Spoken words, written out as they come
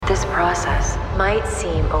This process might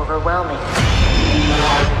seem overwhelming,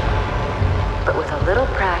 but with a little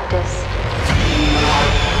practice,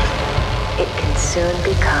 it can soon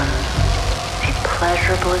become a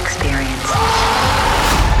pleasurable experience.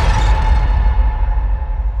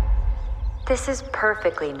 This is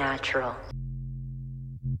perfectly natural.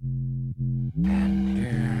 And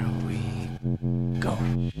here we go.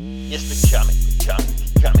 It's the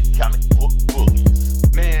comic book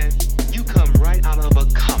bullies. Man, you come right out of a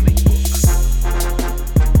comic book.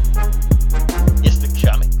 It's the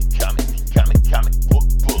comic book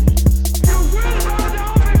bullies. You will bow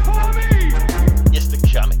down before me! It's the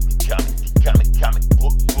comic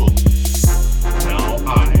book bullies. Now I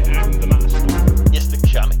am the master. It's the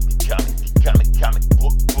comic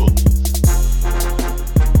book bullies.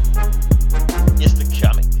 It's the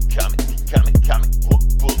comic book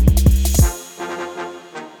bullies.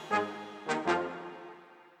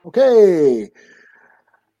 Okay.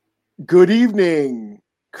 Good evening,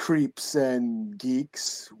 creeps and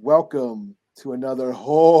geeks. Welcome to another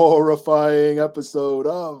horrifying episode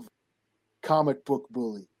of Comic Book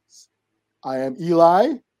Bullies. I am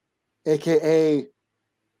Eli, aka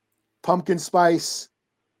Pumpkin Spice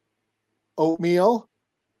Oatmeal,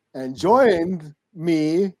 and joined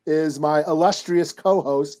me is my illustrious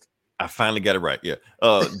co-host. I finally got it right. Yeah.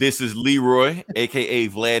 This is Leroy, aka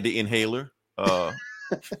Vlad the Inhaler.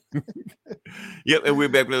 Yep, and we're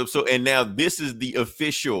back with so and now this is the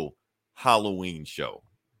official Halloween show.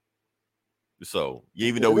 So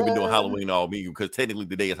even though we've been doing Halloween all week, because technically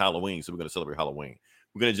today is Halloween, so we're gonna celebrate Halloween.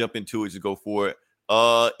 We're gonna jump into it, just go for it.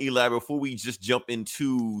 Eli, before we just jump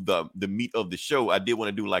into the meat of the show, I did want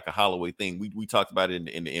to do like a Halloween thing. We talked about it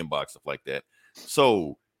in the inbox, stuff like that.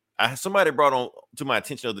 So somebody brought on to my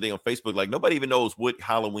attention the other day on Facebook, like nobody even knows what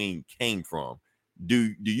Halloween came from.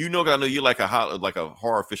 Do you know? Cause I know you're like a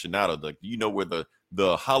horror aficionado. Like, do you know where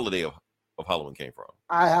the holiday of Halloween came from?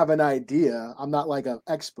 I have an idea. I'm not like an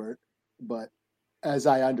expert, but as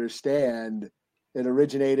I understand, it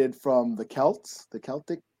originated from the Celts, the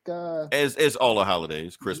Celtic. As all the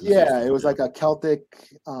holidays, Christmas. Yeah, it was like a Celtic,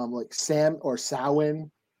 like Sam or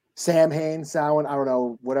Samhain. I don't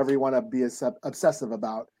know, whatever you want to be obsessive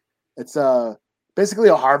about. It's basically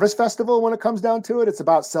a harvest festival when it comes down to it. It's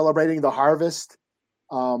about celebrating the harvest.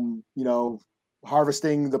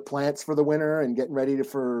 Harvesting the plants for the winter and getting ready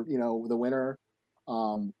for the winter.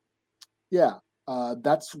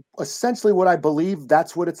 That's essentially what I believe.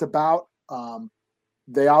 That's what it's about.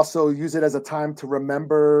 They also use it as a time to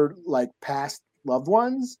remember like past loved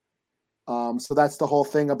ones. So that's the whole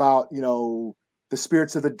thing about the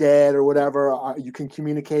spirits of the dead or whatever. You can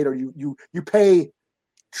communicate or you pay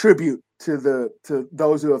tribute to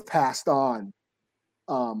those who have passed on.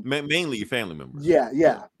 Mainly your family members.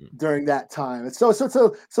 Yeah. During that time, it's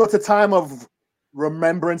a time of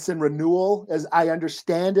remembrance and renewal, as I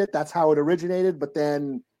understand it. That's how it originated. But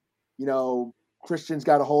then, Christians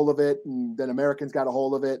got a hold of it, and then Americans got a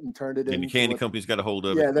hold of it and turned it into. And the candy companies got a hold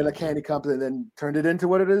of it. Yeah, then a candy company, then turned it into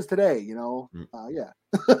what it is today.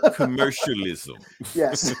 Commercialism.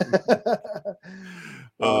 Yes.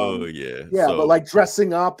 Yeah. Yeah, but like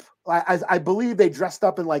dressing up, I believe they dressed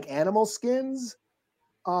up in like animal skins.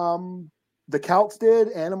 The Celts did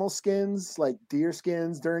animal skins, like deer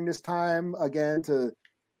skins during this time, again to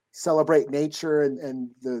celebrate nature and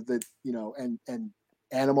the and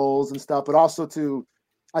animals and stuff, but also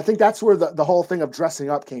I think that's where the whole thing of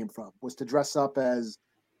dressing up came from, was to dress up as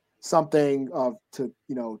something to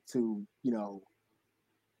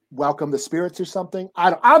welcome the spirits or something.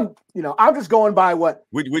 I'm just going by what,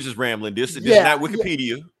 which is rambling. This is not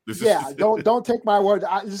Wikipedia. Yeah, don't take my word.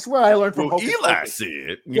 This is what I learned from Hocus Eli Pocus.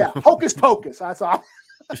 said. Yeah, Hocus Pocus. That's all.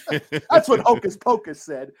 That's what Hocus Pocus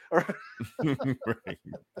said. Right.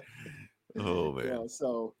 Oh man.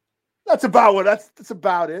 So that's about that's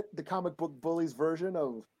about it. The comic book bullies version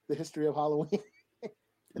of the history of Halloween.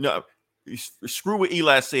 No, screw what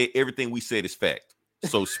Eli said. Everything we said is fact.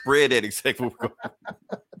 So spread that exactly.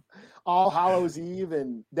 All Hallows Eve,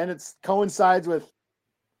 and then it coincides with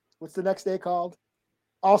what's the next day called?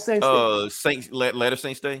 All Saints Day. Latter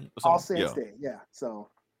Saints Day. All Saints Day. Yeah.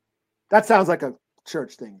 So that sounds like a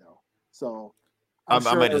church thing, though. So I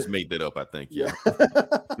might just make that up. I think. Yeah.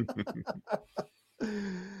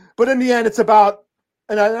 But in the end, it's about,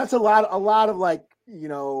 and that's a lot of like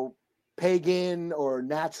pagan or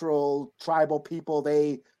natural tribal people.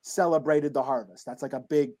 They celebrated the harvest. That's like a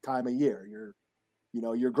big time of year.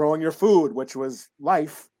 You're growing your food, which was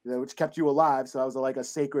life, which kept you alive. So that was like a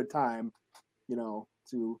sacred time,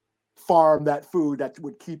 to farm that food that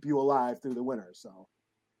would keep you alive through the winter. So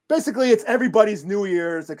basically it's everybody's New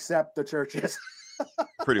Year's except the churches.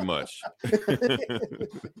 Pretty much.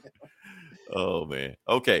 Oh man.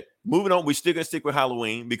 Okay. Moving on. We're still gonna stick with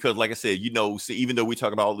Halloween because, like I said, see, even though we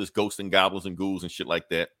talk about all this ghosts and goblins and ghouls and shit like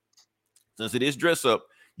that, since it is dress up,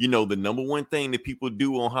 the number one thing that people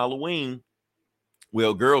do on Halloween,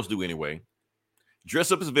 well, girls do anyway,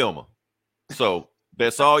 dress up as Velma. So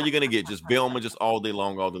that's all you're gonna get. Just Velma, just all day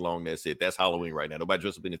long, all day long. That's it. That's Halloween right now. Nobody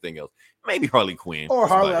dress up anything else. Maybe Harley Quinn. Or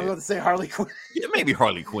Harley. I'm going to say Harley Quinn. Yeah, maybe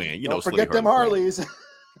Harley Quinn. Don't forget them Harleys.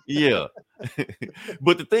 Yeah.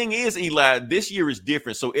 But the thing is, Eli, this year is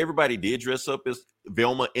different. So everybody did dress up as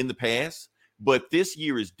Velma in the past, but this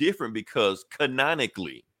year is different because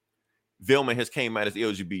canonically, Velma has came out as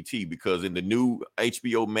LGBT because in the new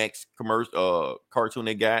HBO Max commercial cartoon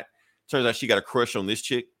they got, turns out she got a crush on this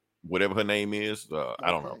chick, whatever her name is.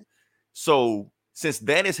 I don't know. So since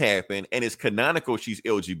that has happened and it's canonical, she's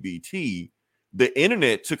LGBT, the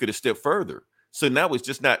internet took it a step further. So now it's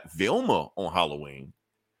just not Velma on Halloween.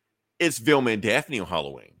 It's Velma and Daphne on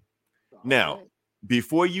Halloween. Now,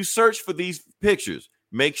 before you search for these pictures,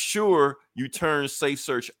 make sure you turn safe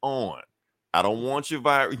search on. I don't want your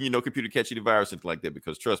computer catching the virus, something like that,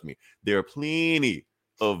 because trust me, there are plenty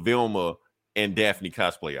of Velma and Daphne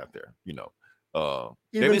cosplay out there.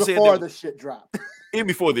 Even before the shit dropped. Even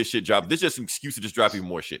before this shit dropped, there's just an excuse to just drop even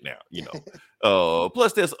more shit now.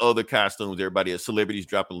 Plus, there's other costumes. Everybody has celebrities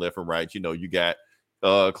dropping left and right. You got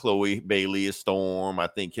Chloe Bailey as Storm. I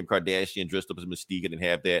think Kim Kardashian dressed up as Mystique. I didn't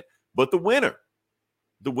have that. But the winner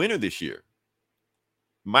this year,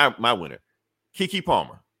 my winner, Keke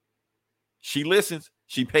Palmer. She listens.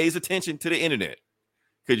 She pays attention to the internet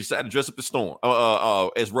because you decided to dress up as Storm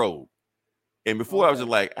as Rogue. And before I was just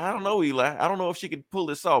like, I don't know, Eli. I don't know if she could pull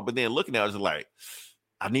this off. But then looking at it, I was just like,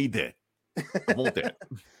 I need that. I want that.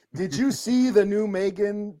 Did you see the new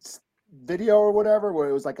Megan video or whatever where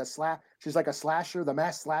it was like she's like a slasher, the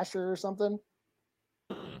masked slasher or something?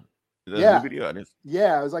 Yeah. New video?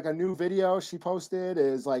 Yeah, it was like a new video she posted.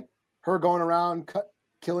 Is like her going around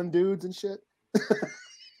killing dudes and shit.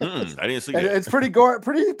 I didn't see that. It's pretty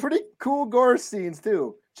cool gore scenes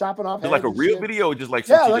too. Chopping off. It's like a real video, or just like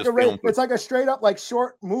it's like a straight up like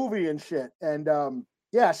short movie and shit. And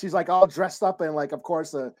she's like all dressed up in like, of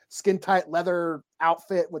course, a skin tight leather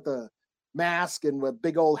outfit with a mask and with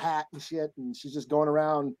big old hat and shit. And she's just going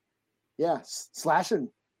around, slashing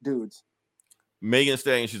dudes. Megan Thee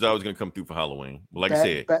Stallion, she's always gonna come through for Halloween. But like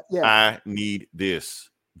I said, I need this.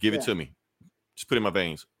 Give it to me. Just put it in my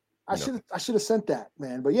veins. I should have sent that,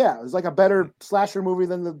 man. But yeah, it was like a better slasher movie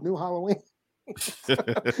than the new Halloween.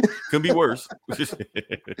 Could be worse.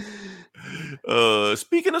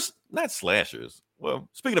 Speaking of not slashers, well,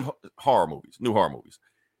 speaking of new horror movies,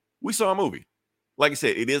 we saw a movie. Like I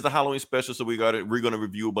said, it is the Halloween special, so we're gonna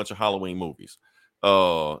review a bunch of Halloween movies.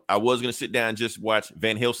 I was gonna sit down and just watch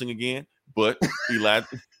Van Helsing again, but Eli,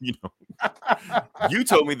 you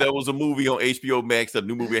told me there was a movie on HBO Max, a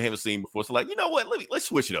new movie I haven't seen before. So like, you know what? Let's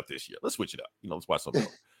switch it up this year. Let's switch it up. Let's watch something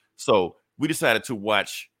else. So we decided to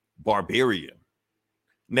watch Barbarian.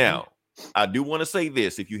 Now, I do want to say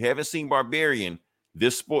this: if you haven't seen Barbarian,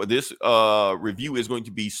 this review is going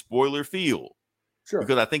to be spoiler filled. Sure.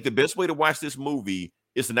 Because I think the best way to watch this movie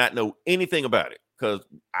is to not know anything about it. Because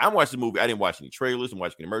I watched the movie, I didn't watch any trailers, and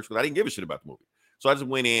watch any merch, because I didn't give a shit about the movie. So I just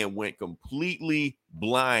went completely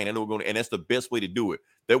blind. I know and that's the best way to do it.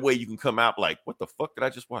 That way you can come out like, what the fuck did I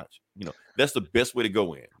just watch? That's the best way to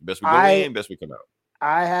go in. Best way to go in, best way to come out.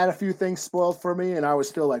 I had a few things spoiled for me, and I was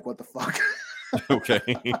still like, what the fuck? Okay.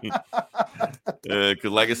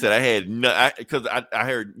 Because like I said, I had because I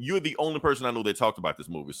heard you're the only person I know that talked about this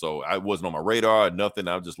movie. So I wasn't on my radar or nothing.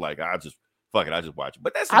 I was just like, fuck it, I just watch it.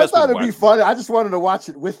 But that's the best I thought it'd be funny. I just wanted to watch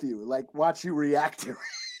it with you, like watch you react to it.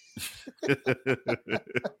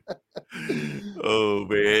 Oh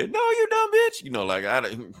man, no, you dumb bitch.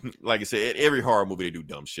 Like I said, every horror movie they do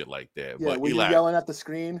dumb shit like that. Yeah, but were you yelling at the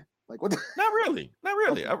screen? Like what? Not really.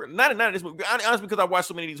 Not in this movie. Honestly, because I watched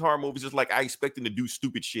so many of these horror movies, it's like I expect them to do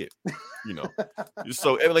stupid shit.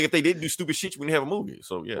 So like if they didn't do stupid shit, you wouldn't have a movie.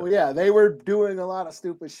 So yeah. Well, yeah, they were doing a lot of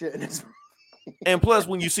stupid shit in this movie. And plus,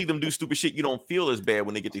 when you see them do stupid shit, you don't feel as bad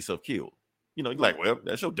when they get themselves killed. You're like, well,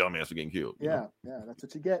 that's your dumb ass for getting killed. Yeah, that's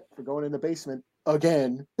what you get for going in the basement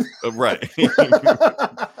again. Right.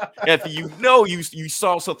 After you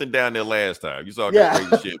saw something down there last time. You saw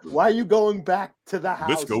crazy shit. Why are you going back to the house?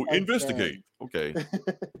 Let's go investigate. Okay.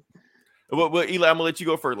 Well, Eli, I'm gonna let you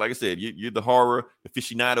go first. Like I said, you're the horror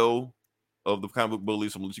aficionado of the comic book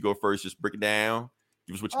bullies. So I'm gonna let you go first. Just break it down.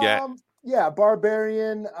 Give us what you got. Yeah,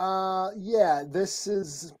 Barbarian. This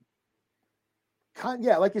is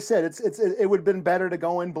like you said, it would have been better to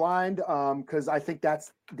go in blind. Because I think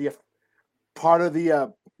that's part of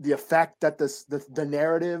the effect that the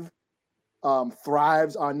narrative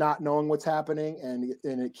thrives on not knowing what's happening,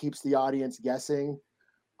 and it keeps the audience guessing.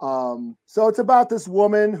 So it's about this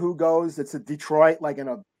woman who goes. It's a Detroit, like in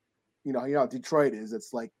a, you know, Detroit is.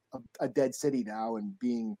 It's like a dead city now and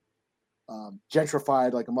being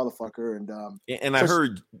gentrified like a motherfucker. And I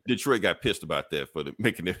heard Detroit got pissed about that for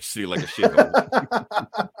making their city like a shithole.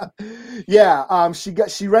 Yeah,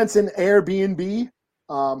 she rents an Airbnb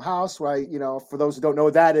house, right? You know, for those who don't know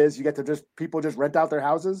what that is, you get to people just rent out their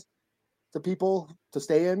houses to people to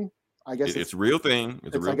stay in. I guess it's a real thing.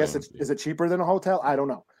 Is it cheaper than a hotel? I don't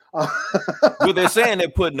know. Well, they're saying they're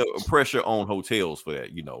putting pressure on hotels for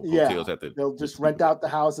that. You know, hotels have to. They'll just rent out the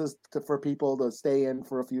houses for people to stay in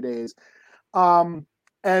for a few days. And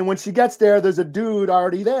when she gets there, there's a dude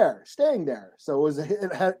already there, staying there. So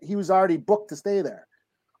he was already booked to stay there.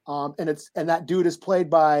 And that dude is played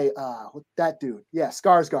by that dude. Yeah,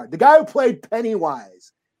 Skarsgård, the guy who played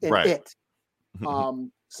Pennywise in It.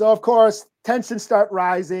 So of course, tensions start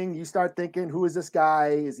rising. You start thinking, who is this guy?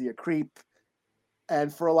 Is he a creep?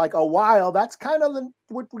 And for like a while, that's kind of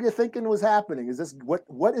what you're thinking was happening. Is this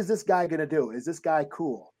what is this guy gonna do? Is this guy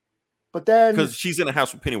cool? But then, because she's in a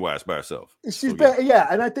house with Pennywise by herself,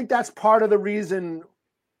 and I think that's part of the reason.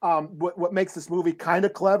 What makes this movie kind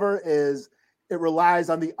of clever is it relies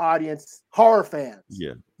on the audience, horror fans.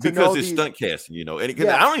 Yeah, because it's stunt casting, you know. And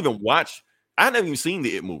I don't even watch. I haven't even seen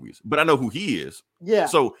the It movies, but I know who he is. Yeah.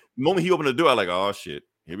 So the moment he opened the door, I'm like, oh shit,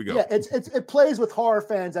 here we go. Yeah, it plays with horror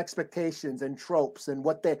fans' expectations and tropes and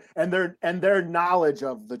what their knowledge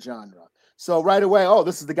of the genre. So right away, oh,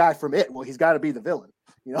 this is the guy from It. Well, he's got to be the villain,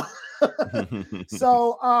 you know.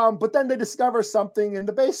 So, but then they discover something in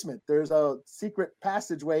the basement. There's a secret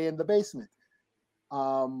passageway in the basement.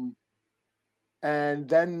 And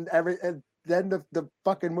then the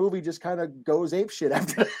fucking movie just kind of goes apeshit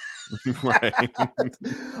after that. Right.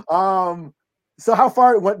 So how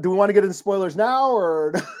far? Do we want to get into spoilers now,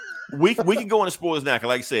 or we can go into spoilers now? Cause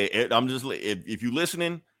like I said, I'm just if you're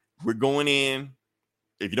listening, we're going in.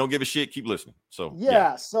 If you don't give a shit, keep listening. So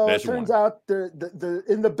yeah. So it turns out the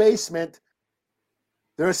in the basement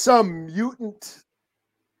there's some mutant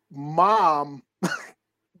mom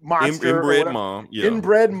monster,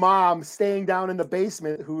 inbred mom staying down in the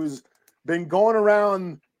basement who's been going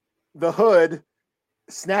around the hood,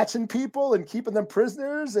 snatching people and keeping them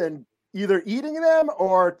prisoners and either eating them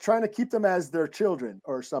or trying to keep them as their children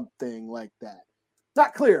or something like that.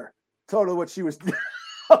 Not clear totally what she was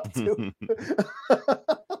up to.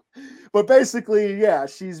 But basically, yeah,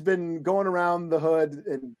 she's been going around the hood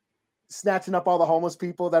and snatching up all the homeless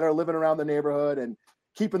people that are living around the neighborhood and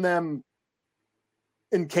keeping them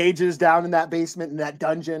in cages down in that basement, in that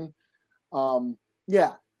dungeon.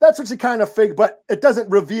 Yeah. That's what you kind of figure, but it doesn't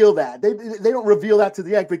reveal that. They don't reveal that to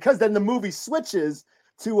the end, because then the movie switches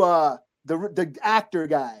to the actor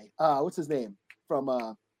guy. What's his name? From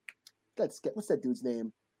what's that dude's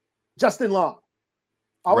name? Justin Long.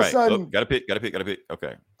 All of a sudden, gotta pick.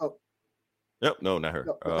 Okay. Oh. Yep. No, not her.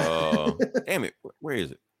 No. Damn it. Where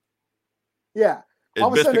is it? Yeah.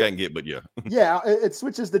 It's best pick I can get, but yeah. Yeah, it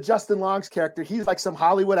switches to Justin Long's character. He's like some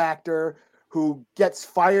Hollywood actor who gets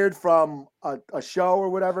fired from a show or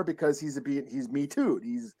whatever because he's Me Too'd.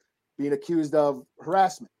 He's being accused of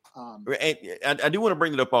harassment. And I do want to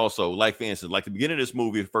bring it up also, like for instance, like the beginning of this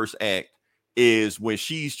movie, the first act is when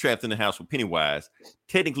she's trapped in the house with Pennywise.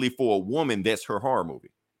 Technically, for a woman, that's her horror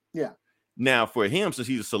movie. Yeah. Now, for him, since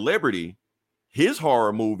he's a celebrity, his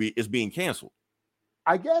horror movie is being canceled.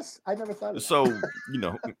 I guess I never thought of that. So, you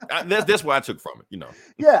know, that's what I took from it, you know.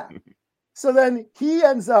 Yeah. So then he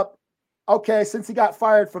ends up, okay, since he got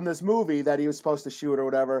fired from this movie that he was supposed to shoot or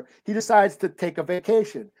whatever, he decides to take a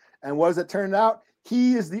vacation. And what does it turn out?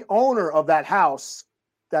 He is the owner of that house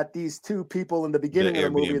that these two people in the beginning of the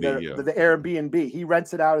movie, the Airbnb. He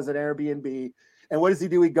rents it out as an Airbnb. And what does he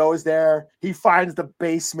do? He goes there, he finds the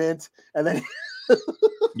basement, and then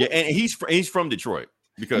yeah, and he's from Detroit,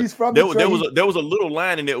 because he's from there Detroit. was a little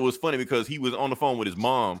line in there that was funny, because he was on the phone with his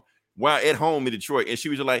mom while at home in Detroit, and she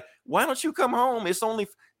was like, "Why don't you come home?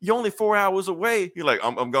 You're only 4 hours away." You're like,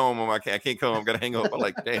 "I'm gone, Mom. I can't come. I'm gonna hang up." I'm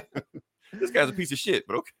like, "Damn, this guy's a piece of shit."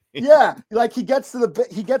 But okay. Yeah, like he gets to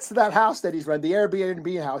that house that he's renting, the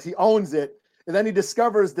Airbnb house. He owns it, and then he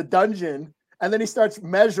discovers the dungeon, and then he starts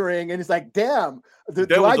measuring, and he's like, "Damn, that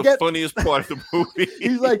was the funniest part of the movie."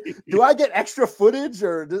 He's like, "Do I get extra footage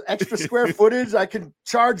or extra square footage? I can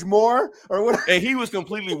charge more or what?" And he was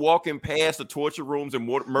completely walking past the torture rooms and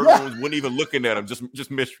murder rooms, wouldn't even looking at him,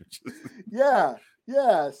 just mystery. Yeah.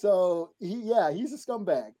 So he's a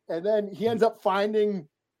scumbag, and then he ends up finding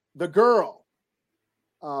the girl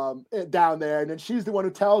down there, and then she's the one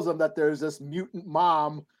who tells them that there's this mutant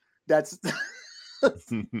mom that's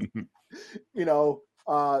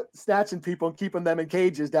snatching people and keeping them in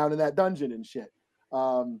cages down in that dungeon and shit.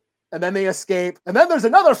 And then they escape, and then there's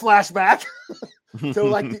another flashback to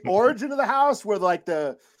like the origin of the house, where like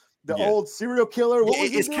the old serial killer.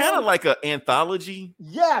 It's kind of like an anthology.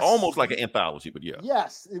 Yes, almost like an anthology, but yeah.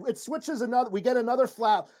 Yes, it switches another. We get another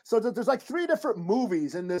flash. So there's like 3 different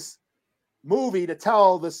movies in this movie to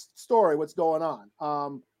tell this story. What's going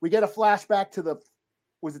on? We get a flashback to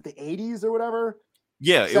was it the 80s or whatever?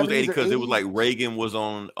 Yeah, it was 80 because it was like Reagan was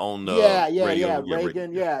on the radio.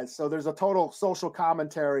 Reagan. Yeah. So there's a total social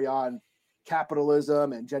commentary on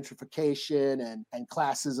capitalism and gentrification and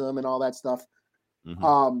classism and all that stuff.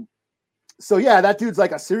 Mm-hmm. So yeah, that dude's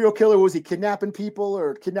like a serial killer. Was he kidnapping people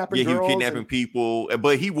or kidnapping girls? Yeah, he was kidnapping people,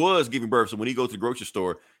 but he was giving birth. So when he goes to the grocery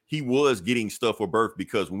store, he was getting stuff for birth,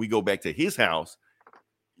 because when we go back to his house,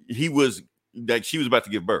 she was about to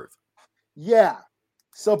give birth. Yeah.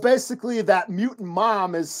 So basically, that mutant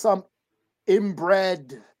mom is some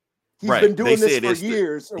inbred. He's been doing this for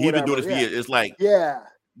years. He's been doing this for years. It's like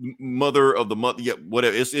mother of the mother. Yeah,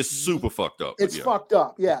 whatever. It's super fucked up. It's fucked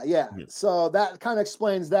up. Yeah. So that kind of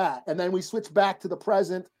explains that. And then we switch back to the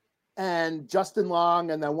present, and Justin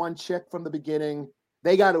Long and that one chick from the beginning,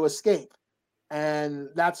 they got to escape, and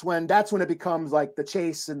that's when it becomes like the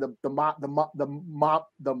chase, and the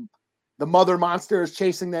mother monster is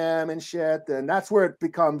chasing them and shit. And that's where it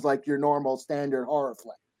becomes like your normal standard horror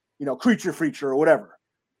flick, creature feature or whatever,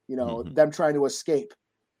 them trying to escape.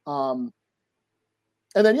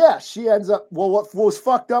 And then, she ends up, what was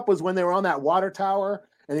fucked up was when they were on that water tower,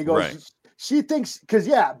 and he goes, she thinks, because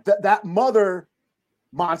that mother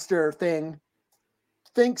monster thing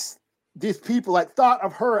thinks these people thought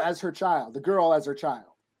of her as her child, the girl as her child.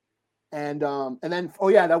 And then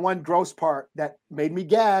that one gross part that made me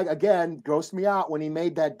gag again, grossed me out, when he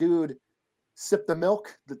made that dude sip the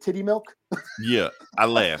milk, the titty milk. Yeah, I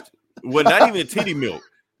laughed. Well, not even titty milk.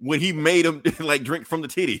 When he made him like drink from the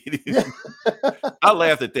titty. I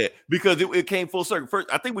laughed at that because it came full circle. First,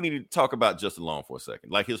 I think we need to talk about Justin Long for a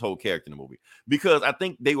second, like his whole character in the movie, because I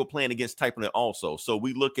think they were playing against typing it also. So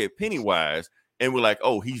we look at Pennywise and we're like,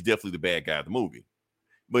 oh, he's definitely the bad guy of the movie.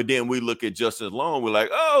 But then we look at Justin Long, we're like,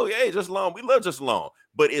 oh, yeah, Justin Long. We love Justin Long.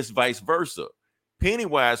 But it's vice versa.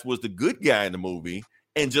 Pennywise was the good guy in the movie,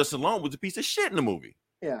 and Justin Long was a piece of shit in the movie.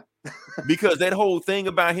 Yeah. Because that whole thing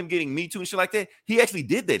about him getting Me Too and shit like that, he actually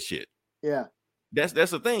did that shit. Yeah. That's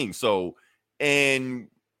the thing. So, and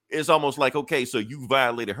it's almost like, okay, so you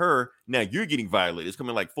violated her. Now you're getting violated. It's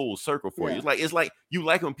coming like full circle for you. It's like you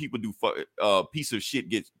like when people do piece of shit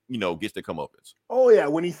gets to come up. Oh, yeah.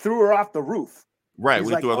 When he threw her off the roof. Right,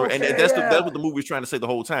 like, and that's what the movie's trying to say the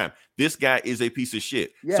whole time. This guy is a piece of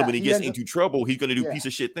shit. Yeah, so when he gets into trouble, he's going to do piece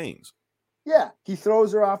of shit things. Yeah, he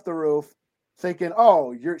throws her off the roof, thinking,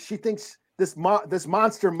 she thinks this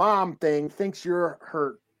monster mom thing thinks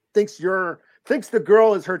thinks the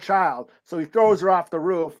girl is her child. So he throws her off the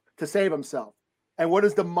roof to save himself. And what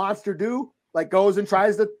does the monster do? Like goes and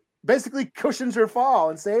tries to basically cushions her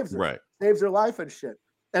fall and saves her. Right, saves her life and shit.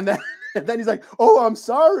 And then he's like, "Oh, I'm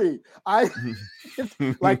sorry. I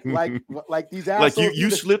like these assholes." Like you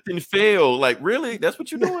slipped and fell. Like, really? That's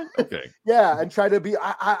what you're doing? Okay. Yeah, and try to be. It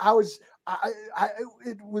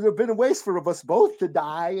would have been a waste for us both to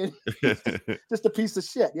die, and just a piece of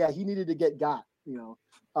shit. Yeah, he needed to get got.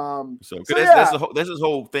 That's his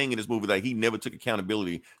whole thing in this movie. Like he never took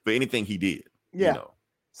accountability for anything he did. Yeah.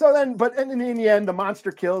 So then, and in the end, the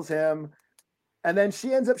monster kills him. And then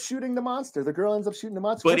she ends up shooting the monster. The girl ends up shooting the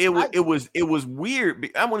monster. But it was weird.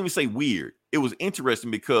 I won't even say weird. It was interesting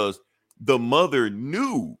because the mother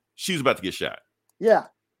knew she was about to get shot. Yeah.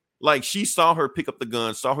 Like she saw her pick up the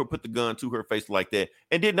gun, saw her put the gun to her face like that,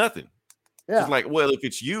 and did nothing. Yeah. She's like, well, if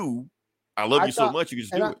it's you, I love you so much, you can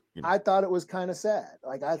just do it. I thought it was kind of sad.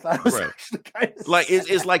 Like I thought it was actually kind of like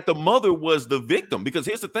it's like the mother was the victim, because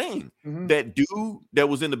here's the thing. Mm-hmm. That dude that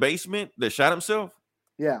was in the basement that shot himself.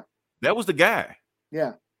 Yeah. That was the guy.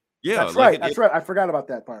 Yeah. Yeah. That's right. That's right. I forgot about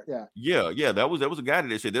that part. Yeah. Yeah. That was a guy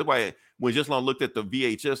that said. That's why when Justin Long looked at the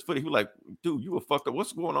VHS footage, he was like, dude, you were fucked up.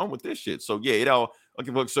 What's going on with this shit? So yeah, it all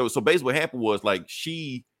okay. So basically what happened was like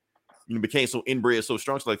she became so inbred, so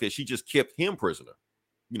strong like that, she just kept him prisoner.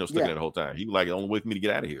 Stuck in that whole time. He was like, the only way for me to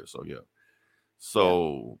get out of here. So yeah.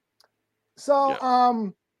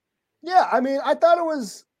 I mean, I thought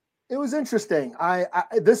it was interesting.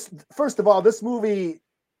 First of all, this movie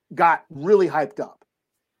got really hyped up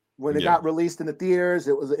when it got released in the theaters.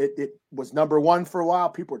 It was number one for a while.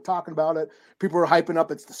 People were talking about it. People were hyping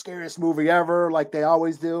up. It's the scariest movie ever, like they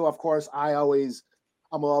always do. Of course, I always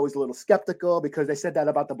I'm always a little skeptical because they said that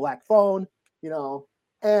about the black phone,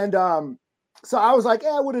 and so I was like,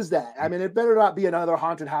 what is that? I mean, it better not be another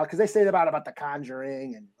haunted house because they say about the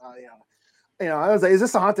Conjuring and I was like, is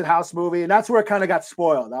this a haunted house movie? And that's where it kind of got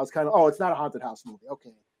spoiled. I was kind of, it's not a haunted house movie.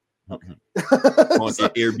 Okay. On so,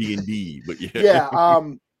 Airbnb, but yeah.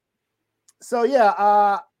 So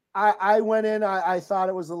yeah, I went in. I thought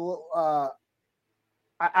it was a little.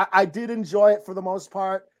 I did enjoy it for the most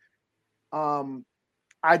part.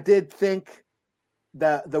 I did think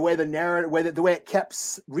that the way the narrative, the way it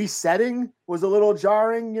kept resetting was a little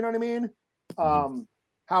jarring. You know what I mean?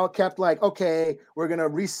 How it kept like, okay, we're gonna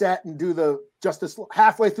reset and do the Justice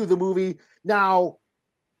halfway through the movie. Now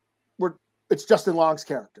it's Justin Long's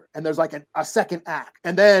character, and there's like a second act,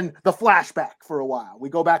 and then the flashback for a while. We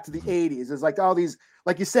go back to the 80s. There's like all these,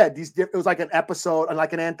 like you said, it was like an episode and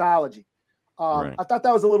like an anthology. Right. I thought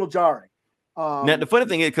that was a little jarring. Now the funny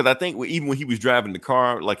thing is, because I think even when he was driving the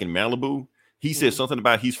car, like in Malibu, he said something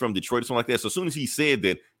about he's from Detroit or something like that. So as soon as he said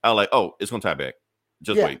that, I was like, oh, it's gonna tie back.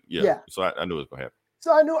 Just wait, yeah. So I knew it was gonna happen.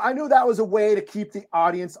 So I knew that was a way to keep the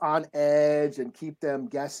audience on edge and keep them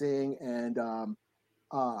guessing. And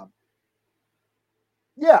I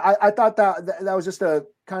thought that was just a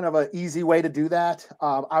kind of an easy way to do that.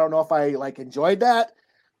 I don't know if I like enjoyed that,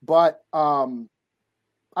 but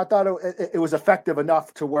I thought it was effective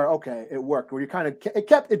enough to where, okay, it worked. Where you kind of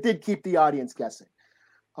it did keep the audience guessing.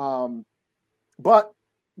 But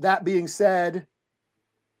that being said,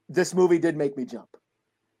 this movie did make me jump.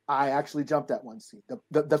 I actually jumped at one scene.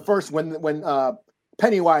 The first when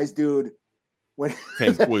Pennywise dude when he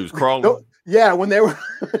was crawling. Yeah, when they were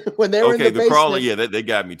in the basement. Crawling, yeah, they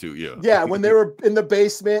got me too. Yeah. Yeah, when they were in the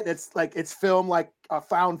basement, it's filmed like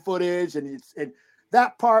found footage, and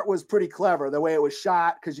that part was pretty clever, the way it was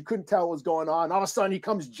shot, because you couldn't tell what was going on. All of a sudden he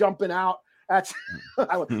comes jumping out at you.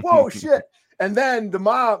 I went, whoa, shit. And then the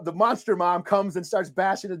monster mom comes and starts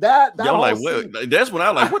bashing it. That I'm like, what? That's when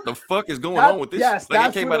I was like, what the fuck is going on with this? Yes,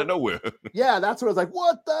 like it came out of nowhere. Yeah, that's what I was like,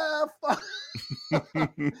 what the fuck?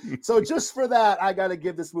 So just for that, I got to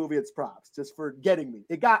give this movie its props, just for getting me.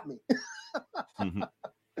 It got me.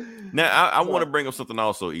 Now, I want to bring up something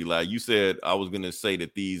also, Eli. You said I was going to say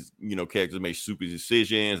that these, characters make stupid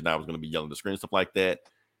decisions, and I was going to be yelling at the screen, stuff like that.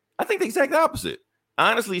 I think the exact opposite.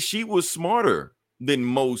 Honestly, she was smarter than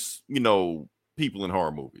most, people in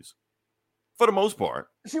horror movies, for the most part.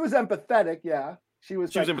 She was empathetic, yeah. She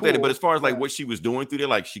was empathetic, cool. but as far as like what she was doing through there,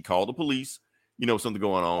 like she called the police, something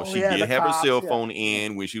going on. She did have her cell phone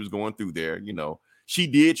in when she was going through there, She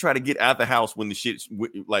did try to get out the house when the shit,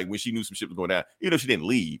 like when she knew some shit was going down. She didn't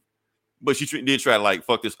leave, but she did try to like,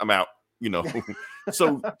 fuck this, I'm out,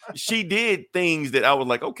 So she did things that I was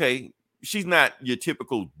like, okay, she's not your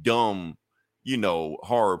typical dumb,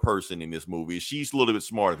 horror person in this movie. She's a little bit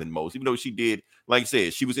smarter than most, even though she did, like I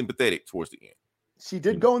said, she was empathetic towards the end. She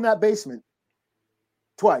did go in that basement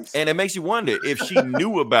twice. And it makes you wonder if she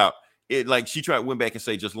knew about it. Like she went back and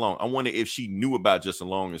say Justin Long. I wonder if she knew about Justin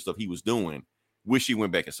Long and stuff he was doing. Wish she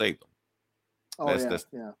went back and saved him. That's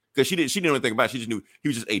because she didn't know anything about it. She just knew he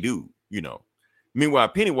was just a dude, Meanwhile,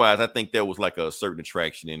 Pennywise, I think there was like a certain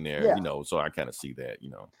attraction in there, so I kind of see that,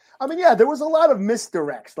 I mean, yeah, there was a lot of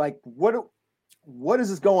misdirects. Like, what is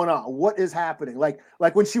this going on? What is happening? Like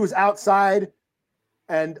when she was outside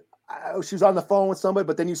and she was on the phone with somebody,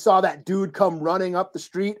 but then you saw that dude come running up the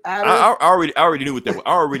street at her. I already knew what that was.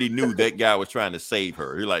 I already knew that guy was trying to save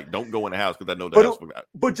her. You're like, don't go in the house because I know the house.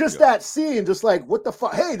 But just that scene, just like, what the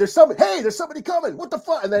fuck? Hey, there's somebody coming. What the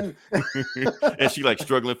fuck? And then and she like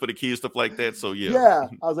struggling for the kids, stuff like that. So yeah,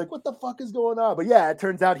 I was like, what the fuck is going on? But yeah, it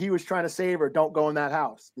turns out he was trying to save her. Don't go in that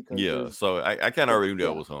house. Because so I kind of already knew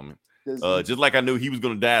that was him. Just like I knew he was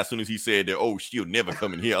gonna die as soon as he said that. Oh, she'll never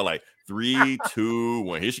come in here. I'm like 3, 2,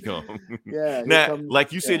 1. Here she comes. Yeah. Now,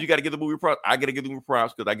 like you said, you got to give the movie props. I got to give the movie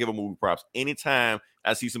props because I give a movie props anytime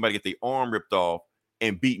I see somebody get their arm ripped off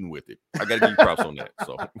and beaten with it. I got to give you props on that.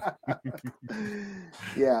 So,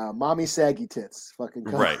 yeah, mommy saggy tits, fucking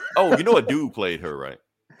right. Oh, a dude played her, right?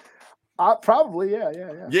 Probably, yeah.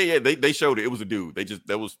 Yeah. They showed it. It was a dude.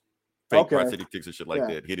 That was fake prosthetic ticks and shit like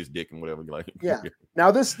that. Hit his dick and whatever. Like, yeah.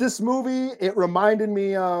 Now this movie, it reminded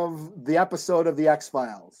me of the episode of the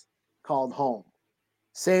X-Files called Home.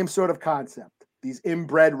 Same sort of concept. These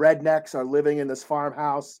inbred rednecks are living in this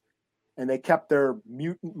farmhouse, and they kept their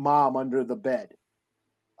mutant mom under the bed.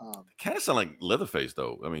 Kind of sound like Leatherface,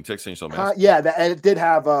 though. I mean, Texas Chainsaw Massacre. Yeah, and it did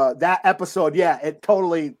have that episode. Yeah, it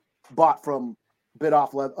totally bit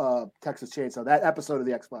off Texas Chainsaw. That episode of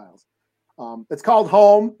the X-Files. It's called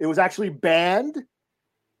Home. It was actually banned.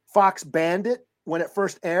 Fox banned it when it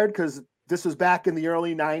first aired because this was back in the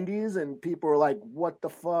early 90s, and people were like, what the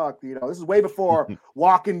fuck? You know, this is way before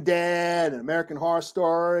Walking Dead and American Horror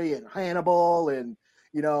Story and Hannibal and,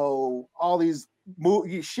 you know, all these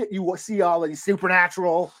shit you see, all of these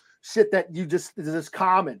supernatural shit that you just is just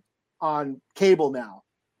common on cable now.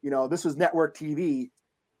 You know, this was network TV.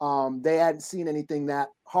 They hadn't seen anything that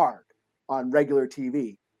hard on regular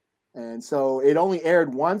TV. And so it only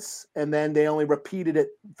aired once, and then they only repeated it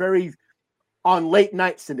on late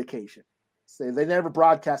night syndication. So they never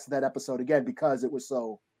broadcasted that episode again because it was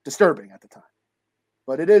so disturbing at the time.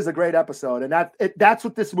 But it is a great episode, and that's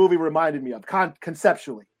what this movie reminded me of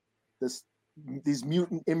conceptually. These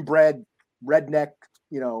mutant inbred redneck,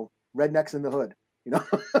 you know, rednecks in the hood. You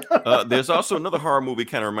know, there's also another horror movie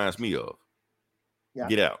kind of reminds me of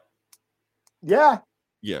Get Out. Yeah.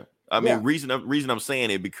 I mean, reason I'm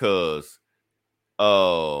saying it because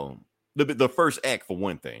the first act, for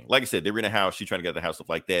one thing, like I said, they're in a house, she's trying to get out of the house, stuff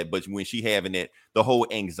like that. But when she having the whole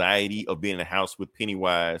anxiety of being in a house with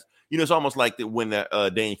Pennywise, you know, it's almost like that when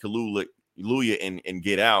Daniel Kaluuya and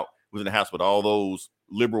Get Out was in the house with all those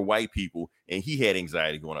liberal white people, and he had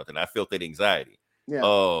anxiety going out there, and I felt that anxiety.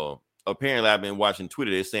 Yeah. Apparently, I've been watching Twitter.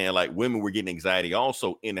 They're saying like women were getting anxiety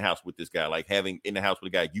also in the house with this guy, like having in the house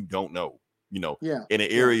with a guy you don't know, you know, in an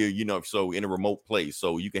area, you know, so in a remote place,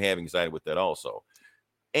 so you can have anxiety with that also.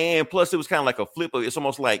 And plus, it was kind of like a flip of it's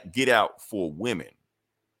almost like Get Out for women,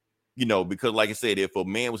 you know, because like I said, if a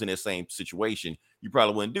man was in that same situation, you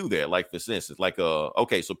probably wouldn't do that. Like for instance, like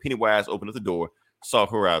okay, so Pennywise opened up the door, saw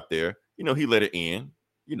her out there, you know, he let her in,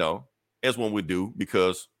 you know, as one would do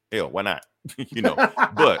because hell, why not? You know,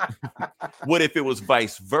 but what if it was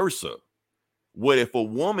vice versa? What if a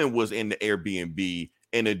woman was in the Airbnb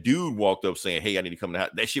and a dude walked up saying, "Hey, I need to come to the house"?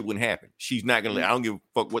 That shit wouldn't happen. She's not gonna. I don't give a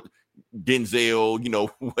fuck what Denzel, you know,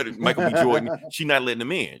 what Michael B. Jordan. She's not letting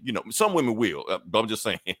them in. You know, some women will. But I'm just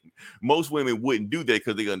saying, most women wouldn't do that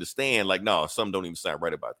because they understand. Like, no, some don't even sound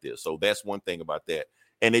right about this. So that's one thing about that.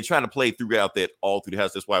 And they're trying to play throughout that all through the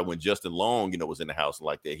house. That's why when Justin Long, you know, was in the house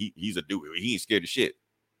like that, he's a dude. He ain't scared of shit.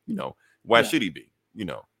 You know, why should he be? You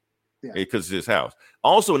know, because it's his house.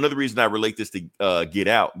 Also, another reason I relate this to Get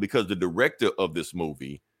Out, because the director of this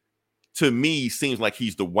movie, to me, seems like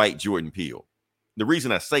he's the white Jordan Peele. The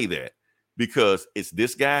reason I say that, because it's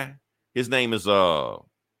this guy. His name is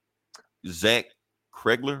Zach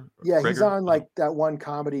Cregler. Yeah, he's on like that one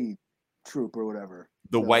comedy troupe or whatever.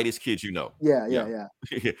 The whitest kid you know. Yeah.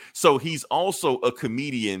 So he's also a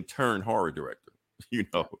comedian turned horror director. You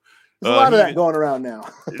know. There's a lot of that going around now.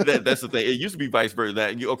 That's the thing. It used to be vice versa.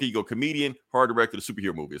 That you go comedian, horror director, the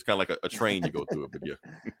superhero movie. It's kind of like a train you go through it, but yeah.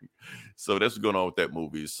 So that's what's going on with that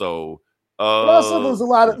movie. So but also there was a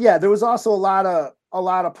lot of there was also a lot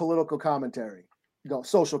of political commentary,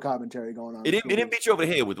 social commentary going on. It didn't beat you over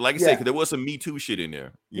the head with it. Like I said, because there was some Me Too shit in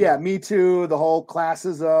there. Me Too, the whole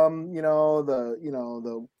classism,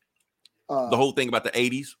 the whole thing about the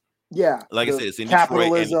 80s. Yeah, like I said, it's in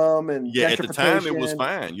capitalism Detroit, and at the time it was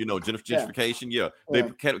fine. You know, gentrification. Yeah, they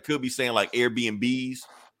could be saying like Airbnbs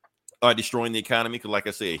are destroying the economy because, like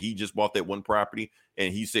I said, he just bought that one property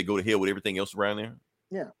and he said go to hell with everything else around there.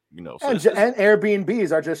 Yeah, you know, so and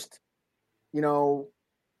Airbnbs are just, you know,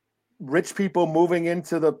 rich people moving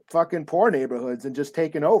into the fucking poor neighborhoods and just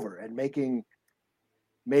taking over and making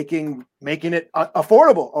it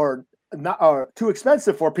affordable or not or too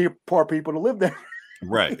expensive for poor people to live there.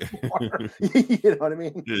 Right. You know what I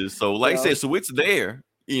mean? So like I said, so it's there.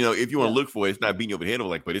 You know, if you want to look for it, it's not beating you over the head,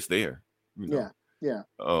 like, but it's there. You know? Yeah.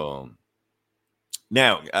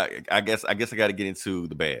 Now I guess I got to get into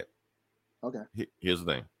the bad. Okay. Here's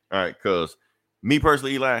the thing. All right, because me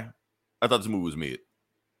personally, Eli, I thought this movie was mid.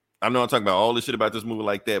 I know I'm talking about all this shit about this movie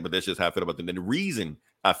like that, but that's just how I felt about it. And the reason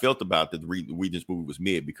I felt about the reason this movie was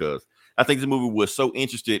mid, because I think this movie was so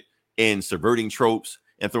interested in subverting tropes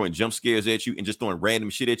and throwing jump scares at you and just throwing random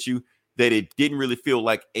shit at you that it didn't really feel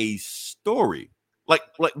like a story. Like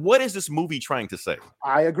what is this movie trying to say?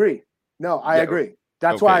 I agree. No, I agree.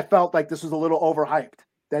 That's why I felt like this was a little overhyped,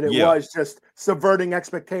 that it was just subverting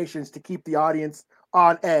expectations to keep the audience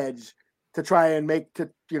on edge to try and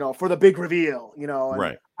for the big reveal, you know. And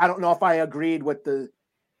right. I don't know if I agreed with the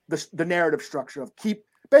narrative structure of keep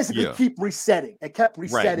resetting. It kept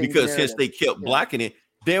resetting. Right, because since they kept blocking it,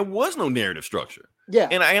 there was no narrative structure. Yeah.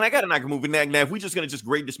 And I got to knock a movie. Now, if we're just going to just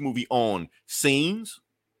grade this movie on scenes,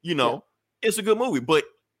 you know, it's a good movie. But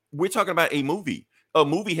we're talking about a movie. A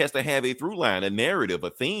movie has to have a through line, a narrative, a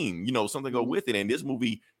theme, you know, something go with it. And this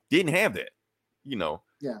movie didn't have that, you know.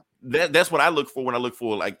 Yeah. That's what I look for when I look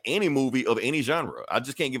for like any movie of any genre. I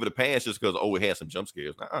just can't give it a pass just because, it has some jump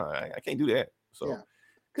scares. I can't do that. So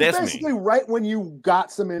that's basically me. Right when you got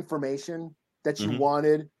some information that you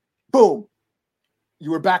wanted, boom,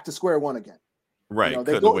 you were back to square one again. Right. You know,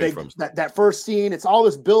 they cutting go, away they, from that first scene, it's all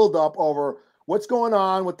this build up over what's going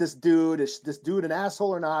on with this dude. Is this dude an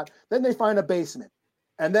asshole or not? Then they find a basement,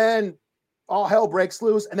 and then all hell breaks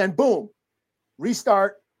loose, and then boom,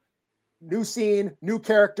 restart, new scene, new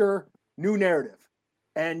character, new narrative.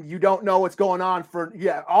 And you don't know what's going on for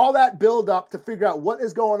all that build up to figure out what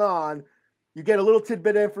is going on. You get a little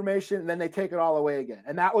tidbit of information, and then they take it all away again.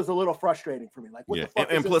 And that was a little frustrating for me. Like, what the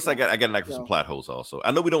fuck? And plus, I got a knack for some plot holes also.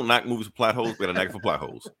 I know we don't knock movies for plot holes, but I knack for plot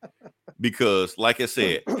holes because, like I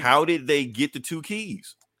said, how did they get the 2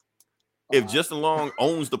 keys? If Justin Long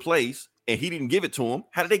owns the place and he didn't give it to him,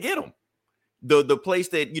 how did they get them? The place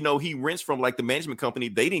that he rents from, like the management company,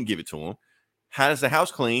 they didn't give it to him. How does the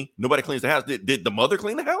house clean? Nobody cleans the house. Did the mother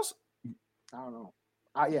clean the house? I don't know.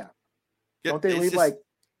 Yeah. Don't they leave like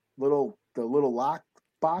the little lock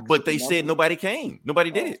box? But they said nobody came. Nobody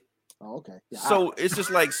did it. Oh, okay. Yeah, so it's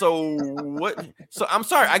just like, so what? So I'm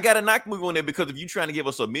sorry, I got a knock movie on there because if you're trying to give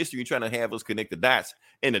us a mystery, you're trying to have us connect the dots,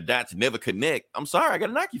 and the dots never connect. I'm sorry, I got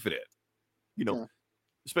to knock you for that.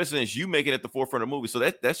 Especially since you make it at the forefront of the movie. So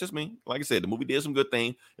that's just me. Like I said, the movie did some good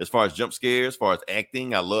things as far as jump scares, as far as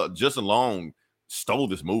acting. I love Justin Long stole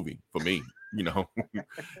this movie for me.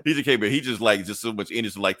 He's a kid, but he just so much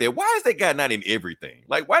energy like that. Why is that guy not in everything?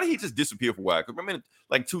 Like, why did he just disappear for a while? Because remember,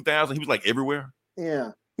 like 2000, he was like everywhere.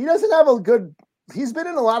 Yeah, he doesn't have he's been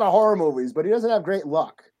in a lot of horror movies, but he doesn't have great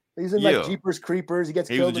luck. He's in like Jeepers Creepers. He gets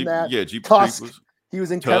killed in that. Yeah, Jeepers Creepers. He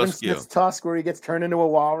was in Kevin Smith's Tusk, where he gets turned into a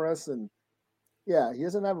walrus, and he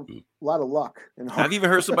doesn't have a lot of luck. I've even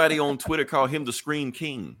heard somebody on Twitter call him the Scream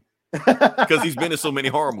King because he's been in so many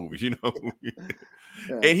horror movies,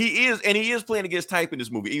 And he is playing against type in this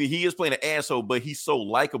movie. He is playing an asshole, but he's so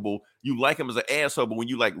likable. You like him as an asshole, but when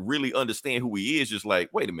you like really understand who he is, just like,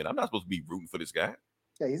 wait a minute, I'm not supposed to be rooting for this guy.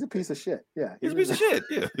 Yeah, he's a piece of shit. Yeah, he's a piece of shit.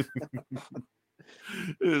 Yeah.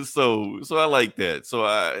 So I like that.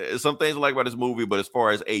 So some things I like about this movie, but as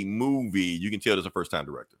far as a movie, you can tell there's a first time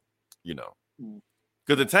director.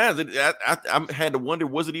 Because at times I had to wonder,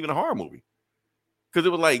 was it even a horror movie? Because it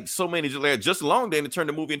was like so many, just Long day to turn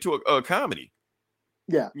the movie into a comedy.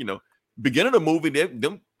 Yeah. Beginning of the movie,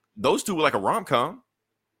 those two were like a rom-com.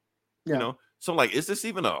 Yeah. So I'm like, is this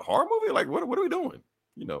even a horror movie? Like, what are we doing?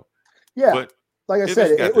 Yeah. But like I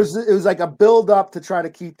said, it was like a build up to try to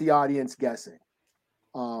keep the audience guessing.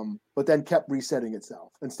 But then kept resetting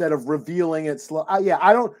itself instead of revealing it slow.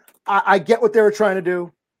 I get what they were trying to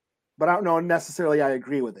do, but I don't know necessarily I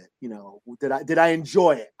agree with it. Did I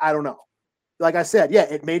enjoy it? I don't know. Like I said,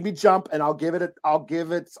 it made me jump, and I'll give it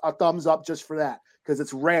a thumbs up just for that, because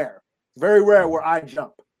it's rare. It's very rare where I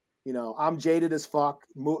jump. I'm jaded as fuck.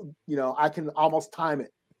 I can almost time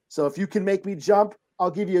it. So if you can make me jump,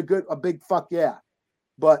 I'll give you a big fuck yeah.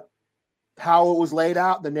 But how it was laid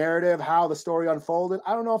out, the narrative, how the story unfolded,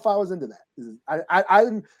 I don't know if I was into that. I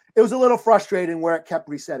didn't. It was a little frustrating where it kept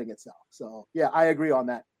resetting itself. So yeah, I agree on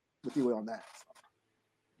that with you on that.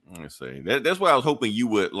 Let's say that's why I was hoping you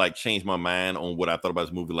would like change my mind on what I thought about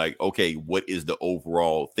this movie. Like, okay, what is the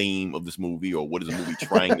overall theme of this movie, or what is the movie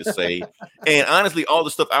trying to say? And honestly, all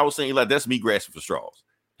the stuff I was saying, like, that's me grasping for straws.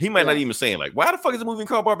 He might not even saying like, why the fuck is the movie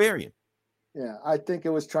called Barbarian? Yeah, I think it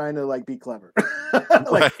was trying to like be clever.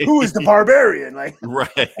 Like, who is the barbarian? Like,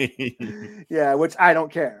 right? Yeah, which I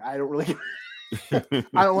don't care. I don't really.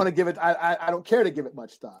 I don't want to give it. I don't care to give it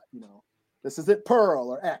much thought. This isn't Pearl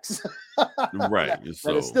or X. Right.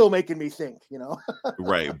 That is still making me think,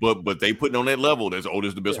 Right. But they putting on that level. That's this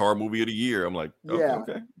is the best horror movie of the year. I'm like,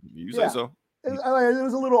 okay. You say so. It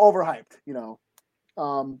was a little overhyped,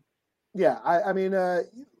 I mean,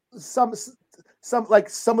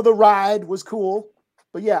 some of the ride was cool,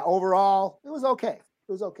 but overall it was okay.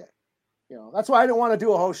 That's why I didn't want to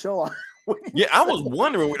do a whole show on. Yeah, I was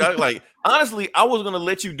wondering. Like, honestly, I was gonna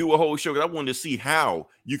let you do a whole show because I wanted to see how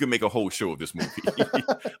you can make a whole show of this movie.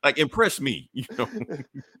 Like, impress me,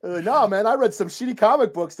 No, man, I read some shitty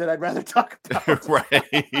comic books that I'd rather talk about. Right.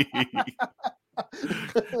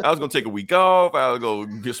 I was gonna take a week off. I was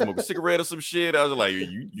gonna smoke a cigarette or some shit. I was like,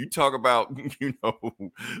 you talk about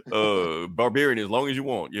Barbarian as long as you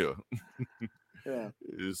want. Yeah. Yeah.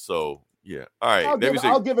 So yeah. All right.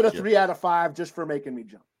 I'll give it a 3 out of 5 just for making me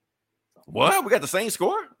jump. What? We got the same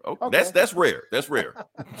score? Oh, okay. That's rare. That's rare.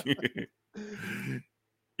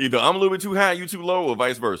 Either I'm a little bit too high, you too low, or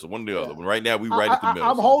vice versa. One or the other. Right now, we right at the middle.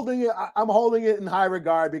 I'm holding it. I'm holding it in high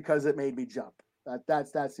regard because it made me jump.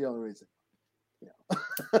 That's the only reason.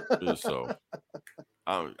 Yeah. So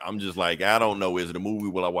I'm just like, I don't know. Is it a movie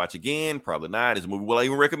will I watch again? Probably not. Is it a movie will I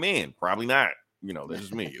even recommend? Probably not. That's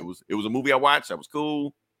just me. It was a movie I watched. That was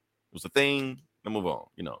cool. It was a thing. Then move on.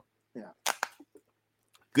 Yeah.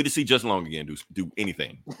 Good to see Justin Long again. Do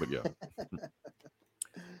anything, but yeah.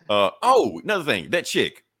 Another thing. That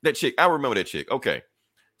chick. I remember that chick. Okay,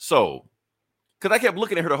 so because I kept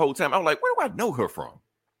looking at her the whole time, I was like, where do I know her from?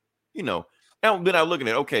 You know, and then I was looking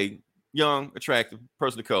at, okay, young, attractive,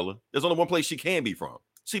 person of color. There's only one place she can be from.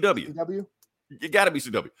 CW. CW? It got to be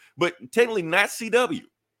CW, but technically not CW.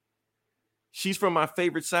 She's from my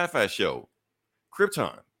favorite sci-fi show,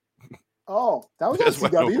 Krypton. Oh, that was That's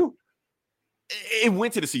on why I know. CW. It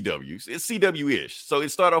went to the CW. It's CW-ish. So it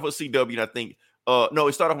started off with CW, and I think, no,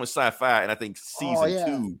 it started off with sci-fi, and I think season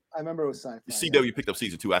 2. I remember it was sci-fi. CW picked up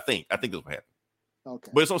season 2. I think that's what happened.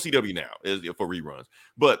 Okay. But it's on CW now for reruns.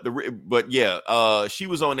 But yeah, she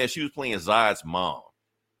was on there. She was playing Zod's mom.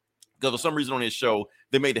 Because for some reason on this show,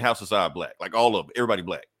 they made the House of Zod black, like all of them, everybody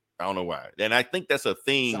black. I don't know why. And I think that's a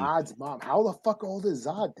thing. Zod's mom. How the fuck old is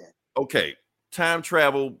Zod then? Okay, time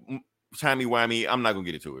travel, timey-wimey. I'm not gonna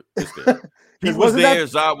get into it. It's there. He was Wasn't there.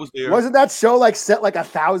 that- Zod was there. Wasn't that show like set like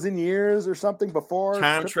 1,000 years or something before?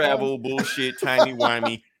 Time Krypton? travel bullshit,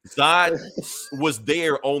 timey-wimey. Zod was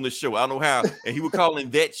there on the show. I don't know how. And he was calling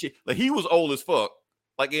that shit. Like he was old as fuck,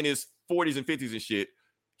 like in his 40s and 50s and shit.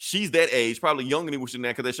 She's that age, probably younger than we should now,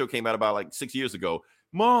 because that show came out about like 6 years ago.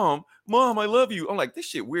 Mom, I love you. I'm like, this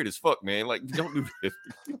shit weird as fuck, man. Like, don't do this.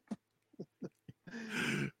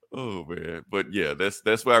 Oh man, but yeah,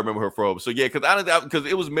 that's where I remember her from. So yeah, because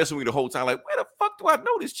it was messing with me the whole time. Like, where the fuck do I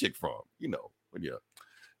know this chick from? You know, but yeah.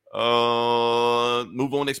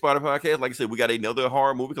 Move on next part of the podcast. Like I said, we got another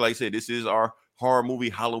horror movie. Like I said, this is our horror movie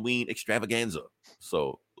Halloween extravaganza.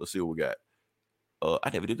 So let's see what we got.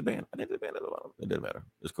 I never did the band. It doesn't matter.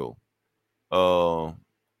 It's cool. Slashback.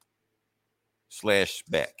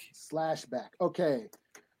 Okay.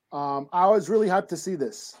 I was really hyped to see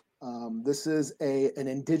this. This is an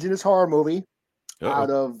indigenous horror movie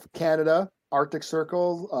out of Canada, Arctic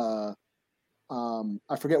Circle.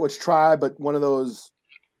 I forget which tribe, but one of those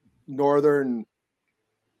northern,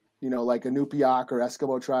 like Inupiaq or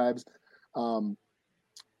Eskimo tribes.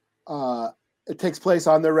 It takes place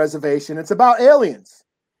on their reservation. It's about aliens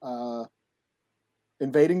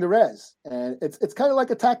invading the res, and it's kind of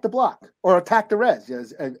like Attack the Block or Attack the Res.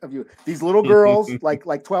 Yes, these little girls, like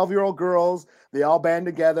 12-year-old girls, they all band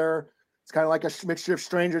together. It's kind of like a mixture of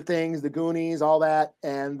Stranger Things, The Goonies, all that,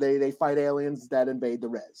 and they fight aliens that invade the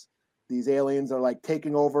res. These aliens are like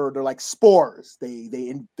taking over. They're like spores. They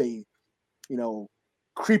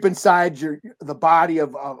creep inside the body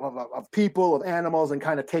of people, of animals, and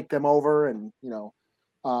kind of take them over. And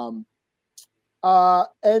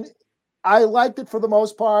and I liked it for the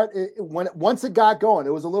most part. Once it got going,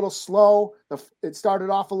 it was a little slow. It started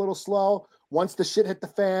off a little slow. Once the shit hit the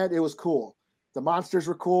fan, it was cool. The monsters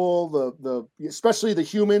were cool. Especially the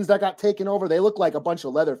humans that got taken over, they looked like a bunch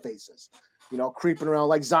of leather faces, creeping around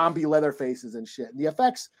like zombie leather faces and shit. And the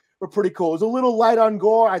effects were pretty cool. It was a little light on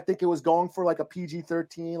gore. I think it was going for like a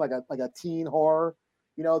PG-13, like a teen horror,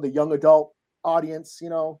 the young adult audience,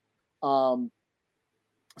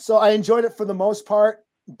 So I enjoyed it for the most part,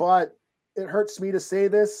 but it hurts me to say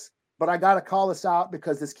this, but I got to call this out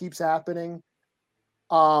because this keeps happening.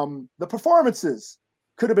 The performances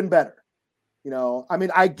could have been better.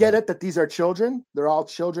 I get it that these are children. They're all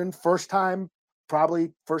children,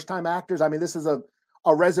 probably first time actors. I mean, this is a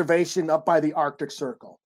reservation up by the Arctic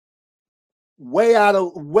Circle.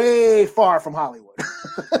 Way far from Hollywood,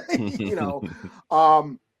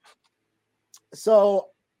 So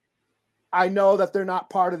I know that they're not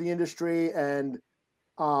part of the industry, and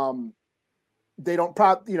they don't.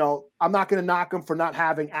 I'm not going to knock them for not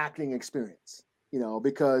having acting experience,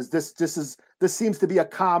 because this seems to be a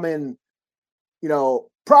common,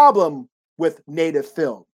 problem with native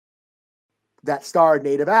film that star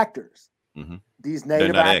native actors. Mm-hmm. These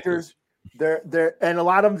native actors. They're and a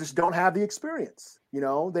lot of them just don't have the experience. They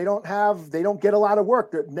don't get a lot of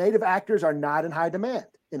work. The native actors are not in high demand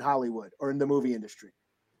in Hollywood or in the movie industry.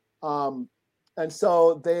 And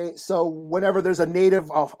so whenever there's a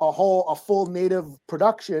full native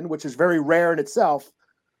production, which is very rare in itself,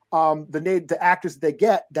 the actors that they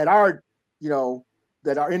get that are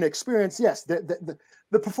inexperienced, yes,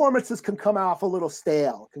 the performances can come off a little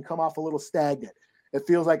stale, can come off a little stagnant. It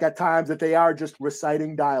feels like at times that they are just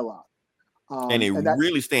reciting dialogue. And it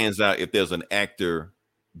really stands out if there's an actor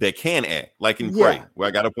that can act, like in Prey, where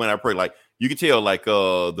I got up when I Prey. Like you can tell, like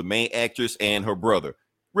the main actress and her brother,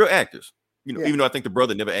 real actors. Even though I think the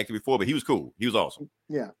brother never acted before, but he was cool. He was awesome.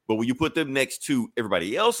 Yeah. But when you put them next to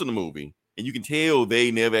everybody else in the movie, and you can tell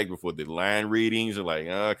they never acted before, the line readings are like,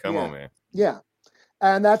 come on, man. Yeah.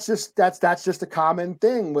 And that's just a common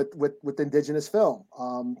thing with indigenous film.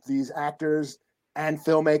 These actors and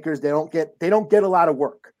filmmakers, they don't get a lot of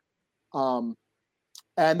work.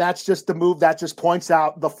 And that's just the move that just points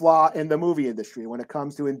out the flaw in the movie industry when it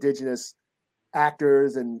comes to indigenous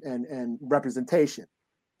actors and representation,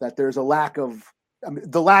 that there's a lack of,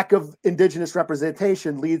 the lack of indigenous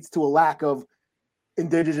representation leads to a lack of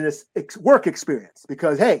indigenous work experience,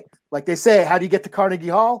 because, hey, like they say, how do you get to Carnegie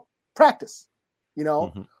Hall? Practice, you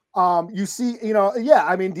know? You see, you know, yeah,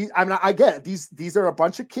 I mean, I get it. These are a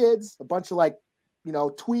bunch of kids, a bunch of like, you know,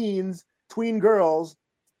 tween girls,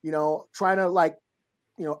 you know, trying to like,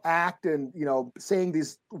 you know, act and, you know, saying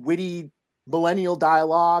these witty millennial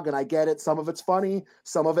dialogue. And I get it. Some of it's funny,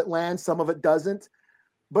 some of it lands, some of it doesn't.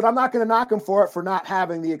 But I'm not going to knock them for it for not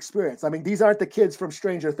having the experience. I mean, these aren't the kids from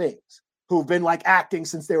Stranger Things who've been like acting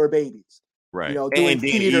since they were babies. Right. You know, doing and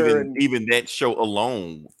theater even that show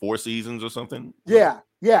alone, 4 seasons or something. Yeah.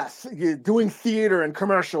 Yes. Doing theater and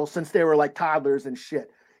commercials since they were like toddlers and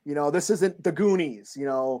shit. You know, this isn't the Goonies, you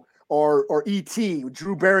know, or E.T.,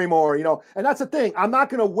 Drew Barrymore, you know, and that's the thing. I'm not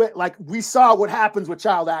going to like we saw what happens with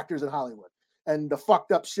child actors in Hollywood and the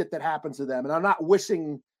fucked up shit that happens to them. And I'm not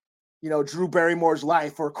wishing, you know, Drew Barrymore's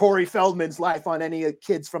life or Corey Feldman's life on any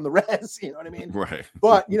kids from the Res, you know what I mean? Right.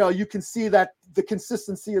 But, you know, you can see that the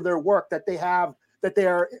consistency of their work, that they have, that they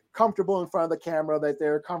are comfortable in front of the camera, that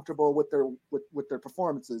they're comfortable with their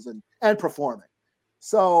performances and performing.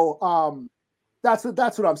 So that's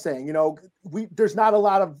what I'm saying. You know, there's not a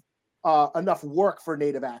lot of enough work for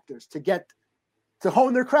Native actors to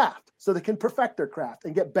hone their craft so they can perfect their craft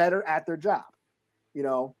and get better at their job, you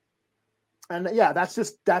know? And yeah,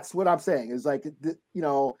 that's what I'm saying is like, you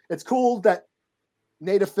know, it's cool that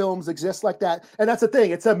Native films exist like that. And that's the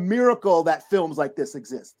thing. It's a miracle that films like this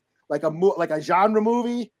exist. Like a genre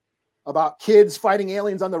movie about kids fighting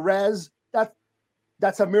aliens on the Res.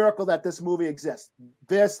 That's a miracle that this movie exists.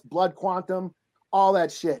 This, Blood Quantum, all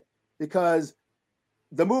that shit. Because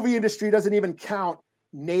the movie industry doesn't even count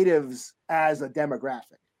Natives as a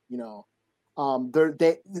demographic. You know,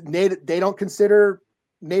 they don't consider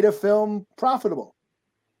Native film profitable.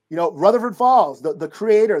 You know, Rutherford Falls, the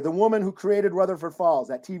creator, the woman who created Rutherford Falls,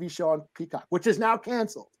 that TV show on Peacock, which is now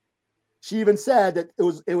canceled. She even said that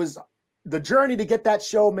it was the journey to get that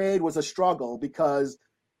show made was a struggle because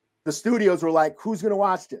the studios were like, who's going to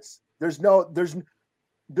watch this? There's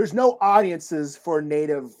no audiences for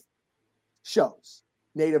Native shows,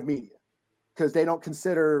 Native media, because they don't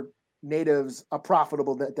consider Natives a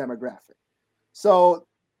profitable demographic. So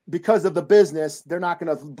because of the business, they're not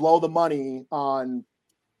going to blow the money on,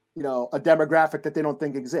 you know, a demographic that they don't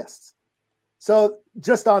think exists. So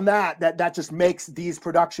just on that just makes these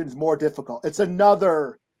productions more difficult. It's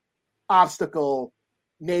another obstacle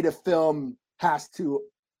Native film has to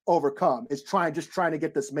overcome. It's trying to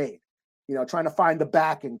get this made, you know, trying to find the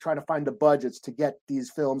backing, trying to find the budgets to get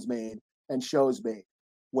these films made and shows made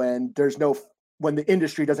when the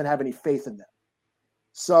industry doesn't have any faith in them.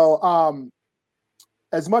 So,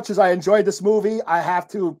 as much as I enjoyed this movie, I have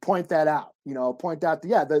to point that out, you know,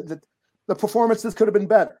 the performances could have been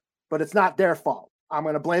better, but it's not their fault. I'm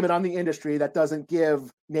going to blame it on the industry that doesn't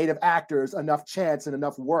give Native actors enough chance and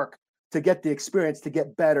enough work to get the experience to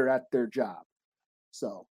get better at their job.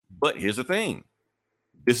 So, but here's the thing.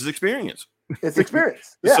 This is experience. It's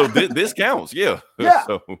experience. Yeah. So this counts. Yeah. Yeah.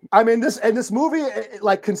 So. I mean, this movie,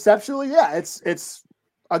 like conceptually, yeah, it's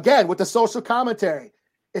again, with the social commentary,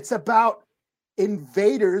 it's about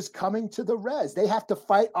invaders coming to the Res. They have to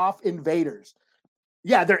fight off invaders.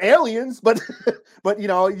 Yeah, they're aliens, but you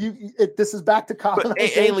know, this is back to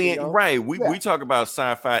colonization. Alien, you know? right? We talk about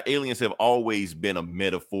sci-fi. Aliens have always been a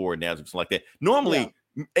metaphor, now something like that. Normally,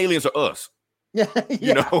 aliens are us. Yeah,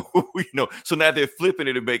 you know. So now they're flipping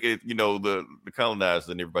it to make it, you know, the colonizers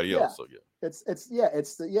and everybody else. So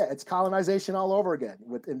it's colonization all over again.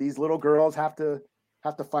 And these little girls have to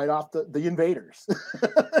fight off the invaders,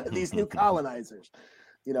 these new colonizers.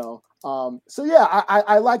 You know, so yeah,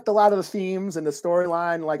 I liked a lot of the themes and the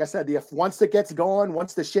storyline. Like I said, once it gets going,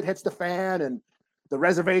 once the shit hits the fan and the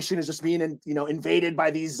reservation is just being, invaded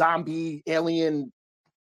by these zombie alien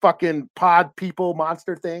fucking pod people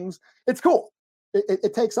monster things, it's cool.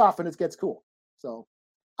 It takes off and it gets cool. So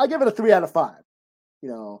I give it a 3 out of 5. You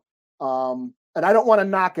know, and I don't want to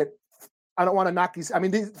knock it. I don't want to knock these. I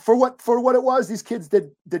mean, for what it was, these kids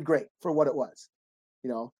did great for what it was. You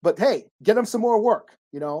know, but hey, get them some more work.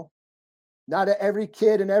 You know, not every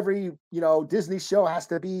kid in every, Disney show has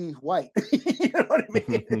to be white. You know what I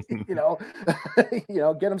mean?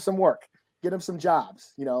 Get them some work, get them some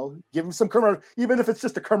jobs, give them some commercial, even if it's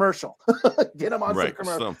just a commercial, get them on some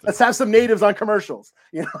commercial. Let's have some natives on commercials,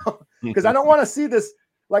 because I don't want to see this.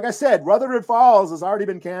 Like I said, Rutherford Falls has already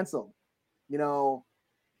been canceled.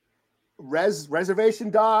 Reservation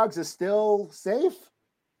Dogs is still safe.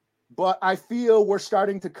 but I feel we're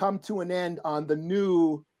starting to come to an end on the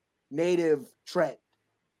new native trend.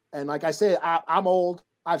 And like I said, I'm old.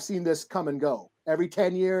 I've seen this come and go. Every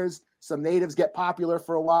 10 years, some natives get popular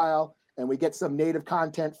for a while, and we get some native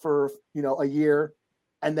content for, a year,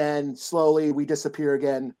 and then slowly we disappear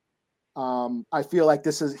again. I feel like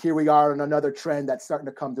here we are on another trend that's starting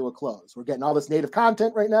to come to a close. We're getting all this native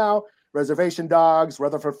content right now. Reservation Dogs,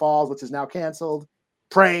 Rutherford Falls, which is now canceled.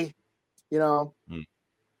 Prey,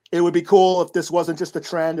 It would be cool if this wasn't just a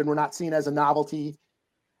trend and we're not seen as a novelty.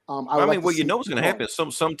 What's going to happen?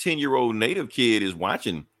 Some 10-year-old native kid is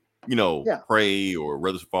watching, Prey or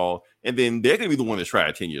Rutherford Falls, and then they're going to be the one to try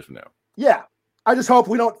it 10 years from now. Yeah. I just hope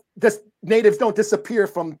natives don't disappear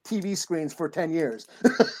from TV screens for 10 years.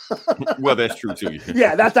 Well, that's true too.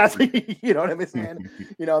 Yeah, that's you know what I'm saying.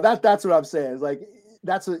 That's what I'm saying. It's like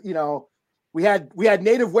that's what we had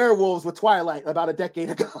native werewolves with Twilight about a decade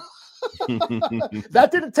ago. That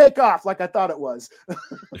didn't take off like I thought it was.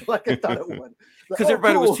 Like I thought it would. Because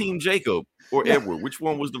everybody was Team Jacob or Edward. Which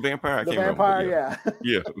one was the vampire? I can't remember.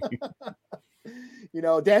 Yeah.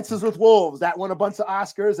 Dances with Wolves, that won a bunch of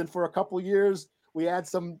Oscars, and for a couple of years we had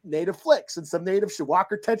some native flicks and some native shit.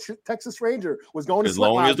 Walker Texas Ranger was going as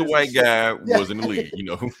long as the white guy was in the lead,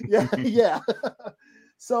 Yeah.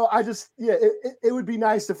 So I just it would be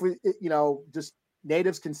nice if we just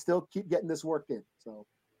natives can still keep getting this work in. So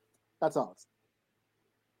that's all.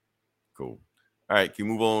 Cool. All right, can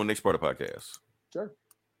you move on next part of the podcast? Sure.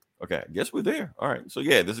 Okay, I guess we're there. All right. So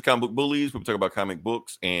yeah, this is Comic Book Bullies. We're talking about comic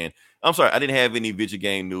books. And I'm sorry, I didn't have any video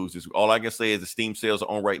game news. All I can say is the Steam sales are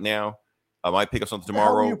on right now. I might pick up something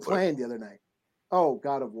tomorrow. What were you playing the other night? Oh,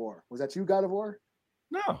 God of War. Was that you, God of War?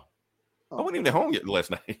 No. I wasn't even at home yet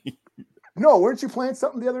last night. No, weren't you playing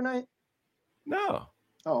something the other night? No.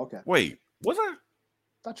 Oh, okay. Wait, was I?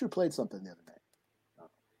 Thought you played something the other night.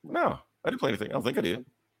 No, I didn't play anything. I don't think I did.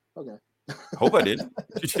 Okay. Hope I didn't.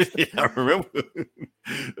 I remember.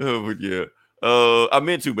 But yeah. I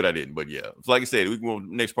meant to, but I didn't. But yeah. So like I said, we can go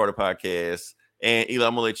next part of the podcast. And Eli,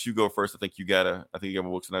 I'm gonna let you go first. I think you got more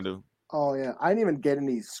books than I do. Oh yeah. I didn't even get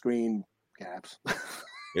any screen caps.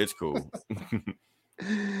 It's cool.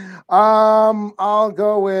 I'll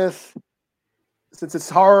go with, since it's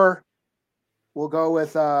horror, we'll go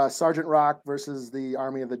with Sergeant Rock versus the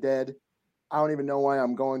Army of the Dead. I don't even know why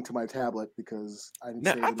I'm going to my tablet because I didn't.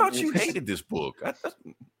 Now, I thought you hated this book.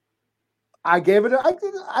 I gave it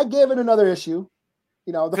another issue.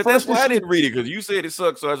 The first issue, I didn't read it because you said it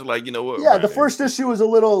sucked. So I was like, you know what? Yeah, the first issue was a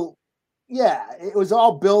little. Yeah, it was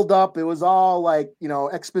all build up. It was all like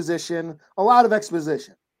exposition, a lot of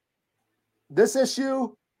exposition. This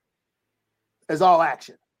issue is all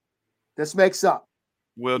action. This makes up.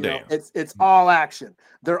 Well, damn. It's all action.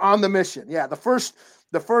 They're on the mission. Yeah, the first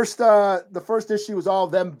issue was all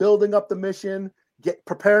them building up the mission,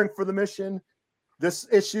 preparing for the mission. This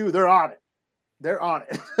issue, they're on it. They're on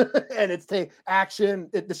it. And it's action.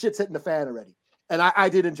 The shit's hitting the fan already. And I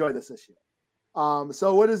did enjoy this issue.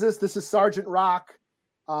 So what is this? This is Sergeant Rock.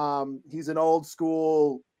 He's an old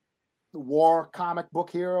school war comic book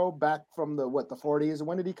hero back from the 40s.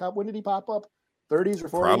 When did he pop up? 30s or 40s?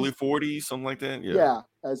 Probably 40s, something like that. Yeah.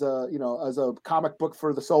 As a comic book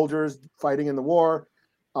for the soldiers fighting in the war.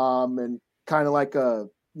 And kind of like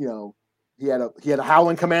he had a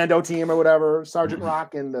Howling Commando team or whatever, Sergeant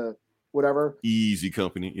Rock and the whatever. Easy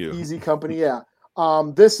Company. Yeah. Easy Company. Yeah.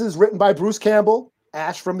 This is written by Bruce Campbell,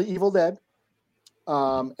 Ash from the Evil Dead.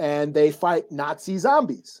 And they fight Nazi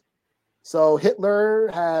zombies. So Hitler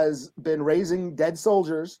has been raising dead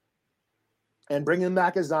soldiers and bringing them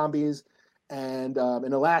back as zombies. And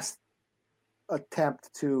in the last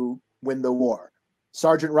attempt to win the war,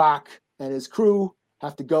 Sergeant Rock and his crew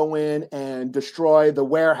have to go in and destroy the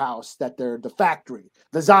warehouse the factory,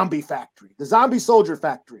 the zombie soldier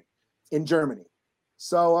factory in Germany.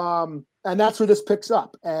 So, and that's where this picks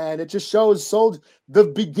up. And it just shows the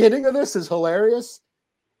beginning of this is hilarious.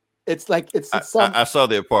 It's like I saw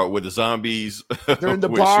that part where the zombies they're in the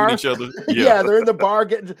bar shooting each other. Yeah, they're in the bar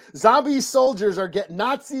getting Nazi soldiers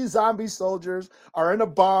are in a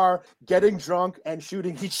bar getting drunk and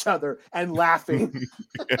shooting each other and laughing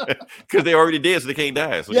because they already dead, so they can't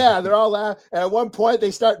die. So. Yeah, they're all laughing. At one point,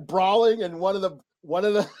 they start brawling, and one of the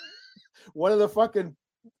fucking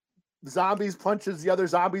zombies punches the other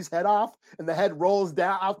zombie's head off, and the head rolls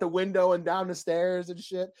down out the window and down the stairs and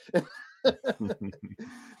shit.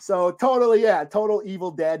 So total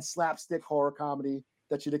Evil Dead slapstick horror comedy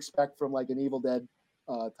that you'd expect from like an Evil Dead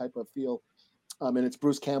type of feel. And it's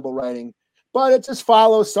Bruce Campbell writing, but it just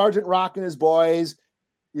follows Sergeant Rock and his boys,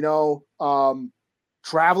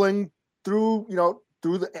 traveling through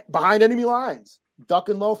the behind enemy lines,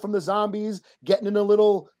 ducking low from the zombies, getting in a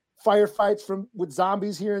little firefights with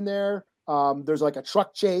zombies here and there. There's like a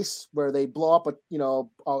truck chase where they blow up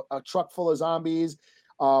a truck full of zombies,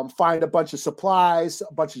 find a bunch of supplies,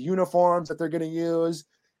 a bunch of uniforms that they're going to use,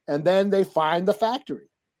 and then they find the factory.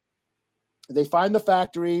 They find the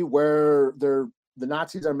factory where the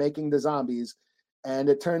Nazis are making the zombies, and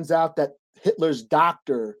it turns out that Hitler's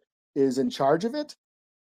doctor is in charge of it.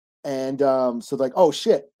 And so like, oh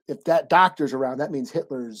shit, if that doctor's around, that means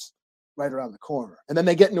Hitler's right around the corner. And then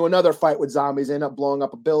they get into another fight with zombies, they end up blowing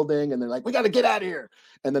up a building, and they're like, we got to get out of here.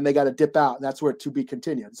 And then they got to dip out, and that's where to be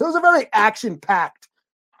continued. So it was a very action-packed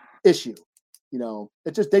issue. You know,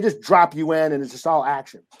 they just drop you in, and it's just all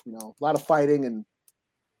action. You know, a lot of fighting and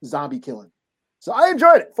zombie killing. So I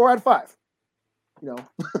enjoyed it. 4 out of 5. You know,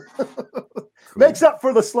 makes up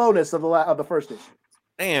for the slowness of the first issue.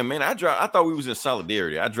 Damn, man, I thought we was in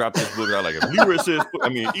solidarity. I dropped this book out like if Leroy says,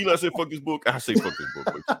 Eli said, "Fuck this book." I say, "Fuck this book."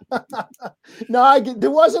 No,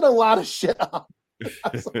 there wasn't a lot of shit on.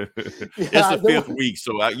 It's the fifth week,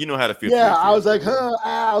 so you know how the fifth. Yeah, week I was like,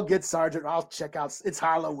 I'll get Sergeant. I'll check out. It's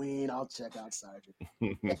Halloween. I'll check out Sergeant.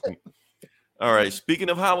 All right.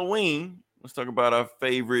 Speaking of Halloween, let's talk about our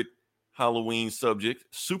favorite Halloween subject,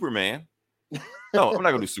 Superman. No, I'm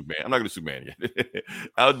not gonna do Superman. I'm not gonna do Superman yet.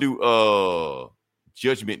 I'll do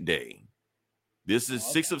Judgment Day. This is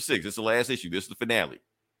 6 of 6. This is the last issue. This is the finale.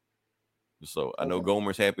 So I know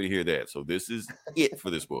Gomer's happy to hear that. So this is it for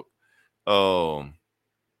this book. I don't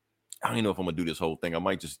even know if I'm gonna do this whole thing. I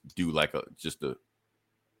might just do like the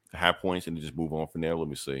high points and just move on from there. Let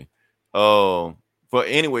me see. But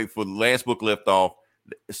anyway, for the last book left off,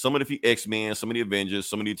 some of the X-Men, some of the Avengers,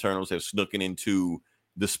 some of the Eternals have snuck into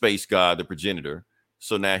the space god, the progenitor.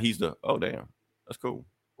 So now he's oh damn, that's cool.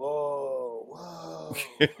 Whoa.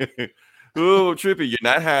 Oh, trippy. You're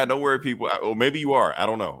not high. Don't worry, people. Or maybe you are. I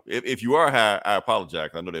don't know. If you are high, I apologize.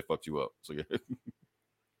 I know they fucked you up. So yeah.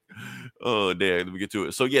 Oh, damn. Let me get to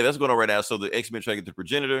it. So yeah, that's going on right now. So the X-Men try to get the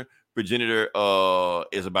progenitor. Progenitor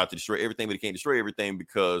is about to destroy everything, but he can't destroy everything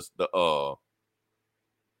because the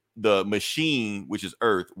machine, which is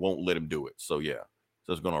Earth, won't let him do it. So yeah.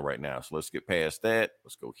 So it's going on right now. So let's get past that.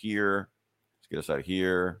 Let's go here. Let's get us out of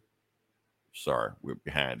here. Sorry, we're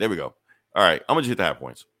behind. There we go. All right. I'm going to hit the high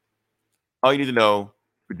points. All you need to know,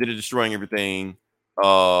 Progenitor destroying everything.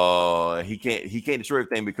 He can't destroy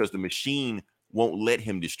everything because the machine won't let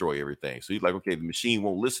him destroy everything. So he's like, okay, the machine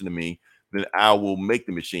won't listen to me, then I will make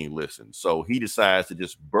the machine listen. So he decides to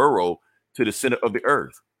just burrow to the center of the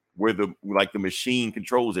earth where the machine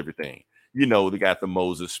controls everything. You know, they got the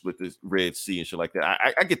Moses split the Red Sea and shit like that.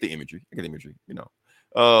 I get the imagery. You know.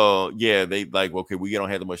 Yeah, they like, okay, we don't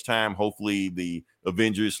have that much time. Hopefully the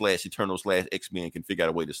Avengers / Eternals / X-Men can figure out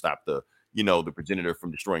a way to stop the progenitor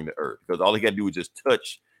from destroying the earth, because all they got to do is just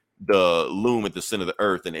touch the loom at the center of the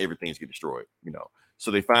earth and everything's get destroyed, you know.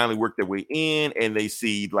 So they finally work their way in and they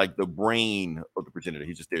see like the brain of the progenitor.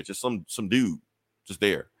 He's just there, just some dude just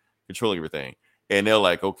there controlling everything. And they're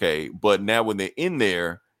like, okay, but now when they're in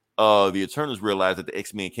there, the Eternals realize that the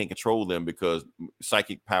X-Men can't control them because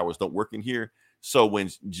psychic powers don't work in here. So when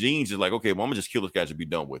Jean's is like, okay, well, I'm gonna just kill this guy to be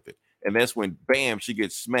done with it. And that's when, bam, she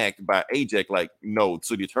gets smacked by Ajax. Like, no,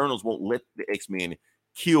 so the Eternals won't let the X-Men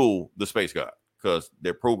kill the space god because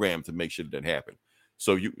they're programmed to make sure that happen.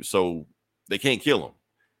 So they can't kill him.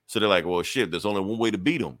 So they're like, well, shit, there's only one way to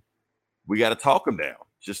beat him. We got to talk him down.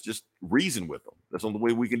 Just reason with him. That's the only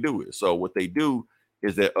way we can do it. So what they do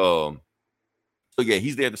is that, so yeah,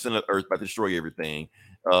 he's there at the center of the earth, about to destroy everything.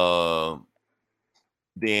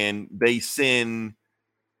 Then they send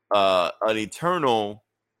an Eternal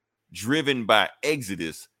driven by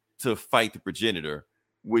Exodus to fight the progenitor,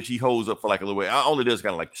 which he holds up for like a little way. All it does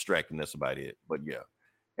kind of like distract him. That's about it. But yeah.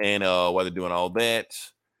 And while they're doing all that,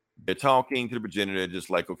 they're talking to the progenitor, just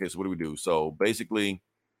like, okay, so what do we do? So basically,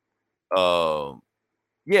 they tell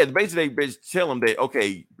him that,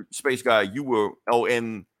 okay, space guy, you were,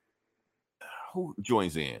 and who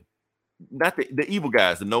joins in? Not the evil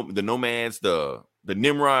guys, the nomads, the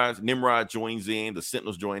Nimrods. Nimrod joins in, the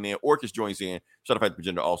Sentinels join in, Orcus joins in, try to fight the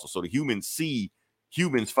progenitor also. So the humans see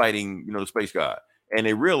humans fighting, the space god. And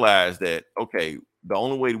they realize that, okay, the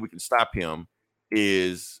only way that we can stop him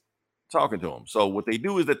is talking to him. So what they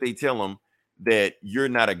do is that they tell him that you're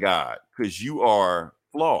not a god because you are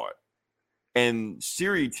flawed. And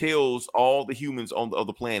Siri tells all the humans on the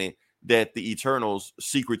other planet that the Eternals'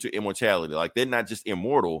 secret to immortality, like they're not just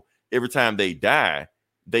immortal. Every time they die,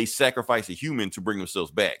 they sacrifice a human to bring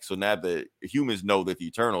themselves back. So now the humans know that the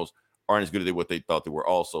Eternals aren't as good as what they thought they were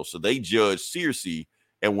also. So they judge Circe.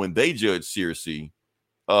 And when they judge Circe,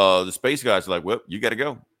 the space guys are like, well, you got to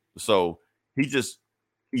go. So he just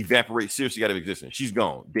evaporates Circe out of existence. She's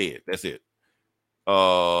gone, dead. That's it.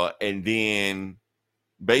 And then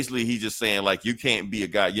basically he's just saying like you can't be a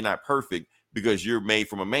guy, you're not perfect because you're made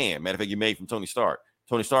from a man. Matter of fact, you're made from Tony Stark.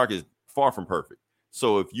 Tony Stark is far from perfect.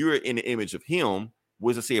 So if you're in the image of him,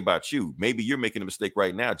 what does it say about you? Maybe you're making a mistake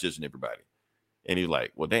right now judging everybody. And he's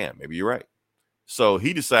like, well, damn, maybe you're right. So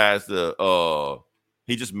he decides to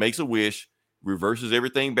he just makes a wish, reverses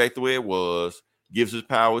everything back the way it was, gives his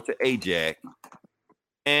power to Ajax,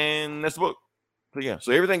 and that's the book. So yeah,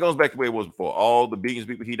 so everything goes back the way it was before. All the billions of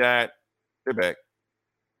people he died, they're back.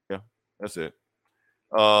 Yeah, that's it.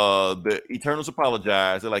 The Eternals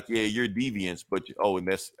apologize. They're like, yeah, you're deviants, but and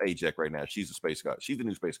that's Ajax right now. She's the space god. She's the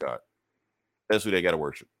new space god. That's who they got to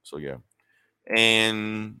worship. So yeah,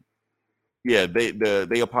 and yeah,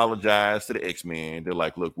 they apologize to the X-Men. They're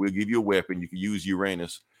like, look, we'll give you a weapon. You can use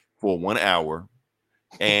Uranus for 1 hour.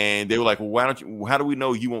 And they were like, well, why don't you? How do we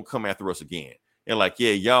know you won't come after us again? And like,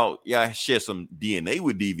 yeah, y'all share some DNA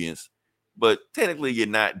with deviants, but technically you're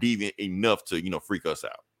not deviant enough to freak us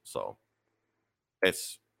out. So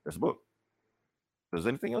that's the book. Does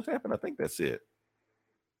anything else happen? I think that's it.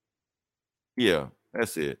 Yeah,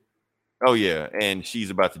 that's it. Oh yeah, and she's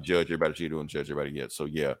about to judge everybody. She don't judge everybody yet. So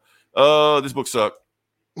yeah, this book sucked.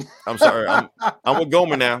 I'm sorry. I'm with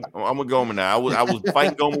Gomer now. I'm with Gomer now. I was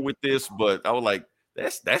fighting Gomer with this, but I was like,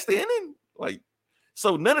 that's the ending. Like,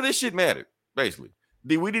 so none of this shit mattered. Basically,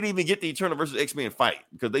 we didn't even get the Eternal versus X-Men fight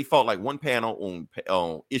because they fought like one panel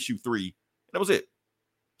on issue 3, and that was it.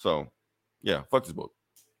 So yeah, fuck this book.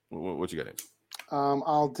 What you got in?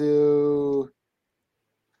 I'll do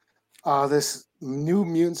this New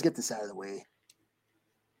Mutants. Get this out of the way.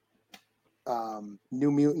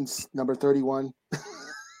 New Mutants number 31.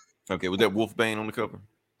 Okay, was that Wolfbane on the cover?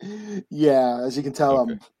 Yeah, as you can tell,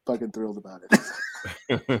 Okay. I'm fucking thrilled about it.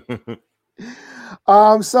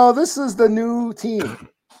 So this is the new team.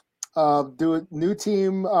 Do a new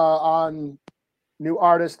team on new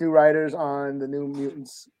artists, new writers on the New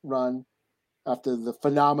Mutants run after the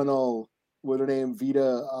phenomenal, what her name,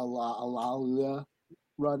 Vita Alalia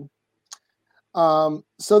run.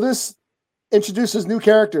 So this introduces new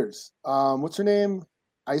characters. What's her name?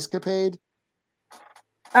 Escapade.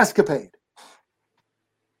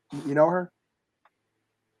 You know her?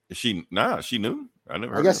 Is she? Nah, she new. I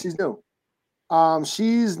never. I guess she's new.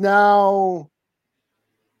 She's now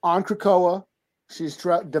on Krakoa. She's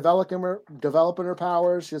developing her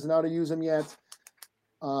powers. She doesn't know how to use them yet.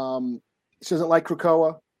 She doesn't like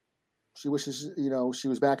Krakoa. She wishes, she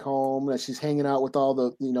was back home. That she's hanging out with all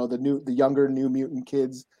the, the younger New Mutant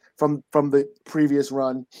kids from the previous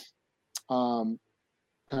run. Kind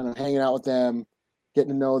of hanging out with them,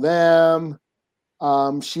 getting to know them.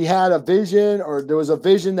 She had a vision, or there was a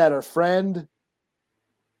vision that her friend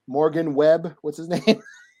Morgan Webb, what's his name?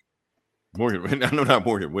 Morgan. No, not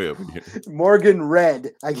Morgan Webb. Morgan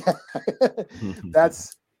Red. I guess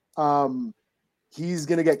that's he's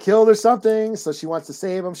gonna get killed or something. So she wants to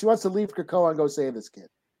save him. She wants to leave Krakoa and go save this kid.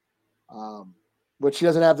 But she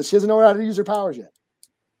doesn't know how to use her powers yet.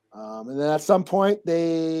 And then at some point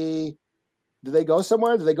do they go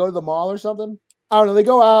somewhere? Do they go to the mall or something? I don't know. They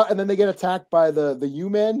go out and then they get attacked by the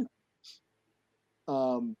U-Men.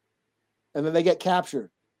 And then they get captured.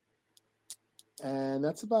 And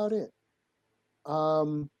that's about it.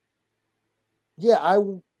 And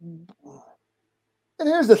here's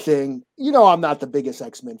the thing. I'm not the biggest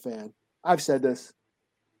X-Men fan. I've said this.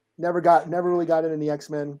 Never really got into the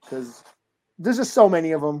X-Men because there's just so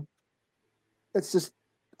many of them. It's just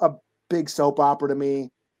a big soap opera to me.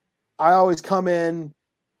 I always come in,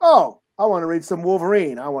 I want to read some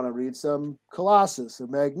Wolverine. I want to read some Colossus or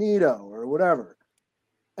Magneto or whatever.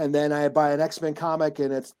 And then I buy an X-Men comic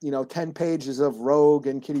and it's, 10 pages of Rogue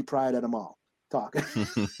and Kitty Pryde at a mall talking.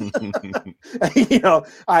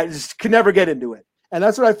 I just could never get into it. And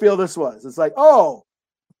that's what I feel this was. It's like,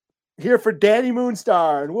 here for Danny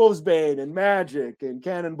Moonstar and Wolfsbane and Magic and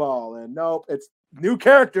Cannonball. And nope, it's new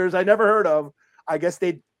characters I never heard of. I guess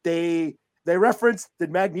they referenced,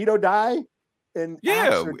 did Magneto die? That's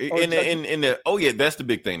the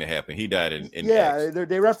big thing that happened. He died in X.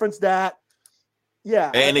 They referenced that.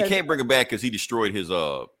 Yeah, and they can't bring it back because he destroyed his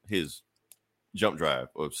jump drive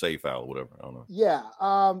or save file or whatever. I don't know. Yeah.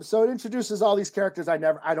 So it introduces all these characters I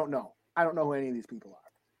don't know. I don't know who any of these people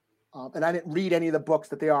are. And I didn't read any of the books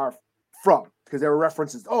that they are from because there were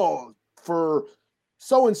references. For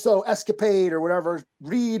so and so Escapade or whatever.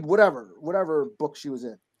 Read whatever book she was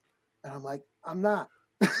in. And I'm like, I'm not.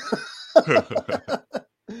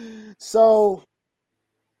 So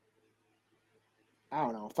I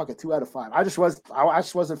don't know. Fuck it, 2 out of 5. I just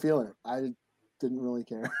wasn't feeling it. I didn't really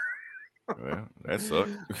care. Well, that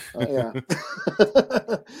sucked. Yeah.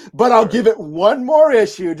 But I'll give it one more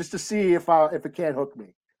issue just to see if it can't hook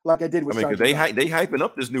me, like I did with. I mean, because they hyping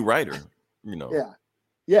up this new writer, you know.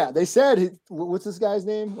 Yeah. They said what's this guy's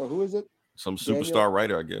name, or who is it? Some superstar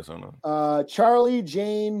writer, I guess. I don't know. Charlie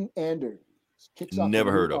Jane Anders.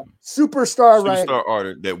 Never heard of him. Superstar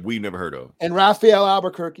artist that we never heard of. And Raphael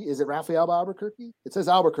Albuquerque. Is it Raphael Albuquerque? It says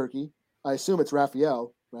Albuquerque. I assume it's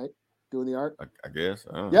Raphael, right? Doing the art. I guess.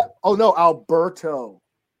 I don't know. Oh no, Alberto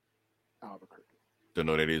Albuquerque. Don't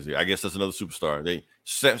know what that is. I guess that's another superstar. They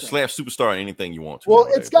slap superstar on anything you want to. Well,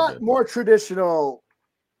 it's got more traditional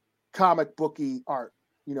comic booky art.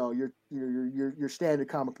 You know, your standard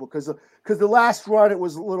comic book, because the last run it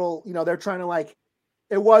was a little, you know, they're trying to like,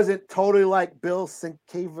 it wasn't totally like Bill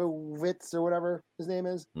Sienkiewicz or whatever his name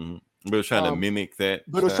is. Mm-hmm. But it was trying to mimic that.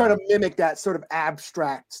 But it was trying to mimic that sort of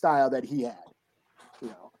abstract style that he had, you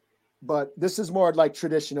know. But this is more like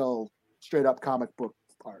traditional, straight up comic book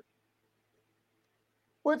art.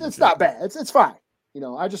 Well, it's not bad. It's fine. You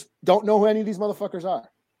know, I just don't know who any of these motherfuckers are.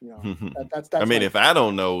 You know, that's I mean, if I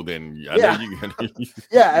don't know, then I know you got.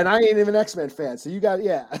 Yeah, and I ain't even an X-Men fan, so you got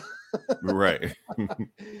right.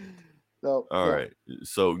 So all right.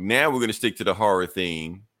 So now we're gonna stick to the horror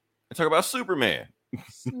theme and talk about Superman.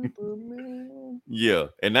 Superman. Yeah,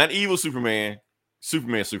 and not evil Superman.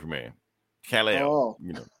 Superman. Kal-El.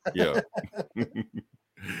 You know. Yeah.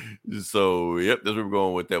 So that's where we're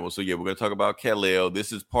going with that one. So we're gonna talk about Kal-El.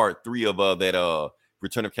 This is part 3 of that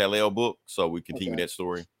Return of Kal-El book. So we continue that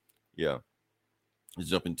story. Yeah. Let's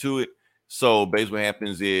jump into it. So basically what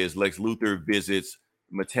happens is Lex Luthor visits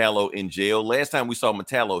Metallo in jail. Last time we saw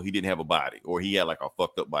Metallo, he didn't have a body, or he had like a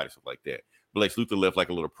fucked up body, stuff like that. But Lex Luthor left like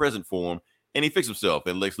a little present for him, and he fixed himself.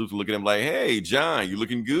 And Lex Luthor look at him like, "Hey, John, you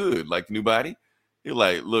looking good. Like the new body?" He's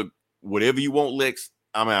like, "Look, whatever you want, Lex,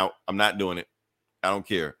 I'm out. I'm not doing it. I don't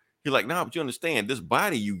care." He's like, "Nah, but you understand, this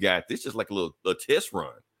body you got, this is just like a test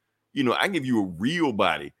run. You know, I give you a real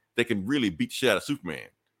body that can really beat the shit out of Superman.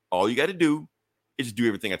 All you got to do is just do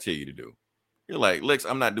everything I tell you to do." You're like, "Lex,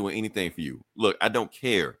 I'm not doing anything for you. Look, I don't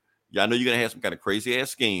care. Yeah, I know you're going to have some kind of crazy ass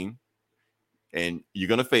scheme and you're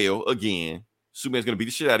going to fail again. Superman's going to beat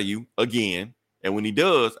the shit out of you again. And when he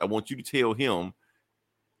does, I want you to tell him,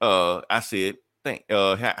 I said,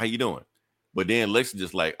 how you doing?" But then Lex is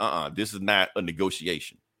just like, this is not a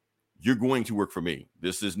negotiation. You're going to work for me.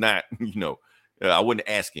 This is not, I wasn't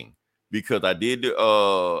asking. Because I did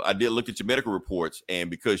look at your medical reports, and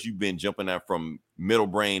because you've been jumping out from middle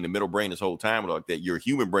brain to middle brain this whole time, like that, your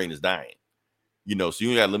human brain is dying. So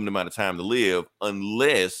you got a limited amount of time to live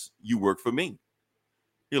unless you work for me.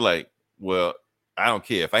 You're like, "Well, I don't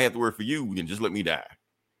care. If I have to work for you, then just let me die."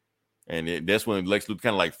 And that's when Lex Luthor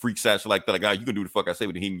kind of like freaks out. So like, "You can do the fuck I say,"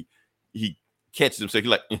 but he catches himself.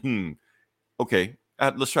 He's like, "Okay,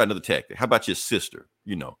 let's try another tactic. How about your sister?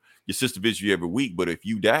 Your sister visits you every week, but if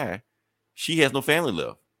you die, she has no family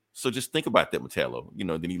left. So just think about that, Metallo."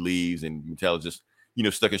 Then he leaves, and Metallo's just,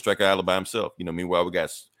 stuck in Stryker Island by himself. Meanwhile, we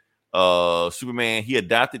got Superman. He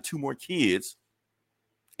adopted 2 more kids,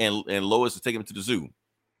 and Lois is taking him to the zoo.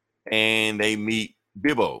 And they meet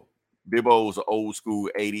Bibbo. Bibbo's an old school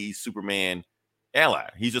 80s Superman ally.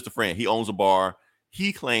 He's just a friend. He owns a bar.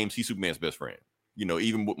 He claims he's Superman's best friend,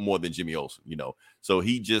 even more than Jimmy Olsen, So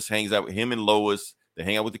he just hangs out with him and Lois. They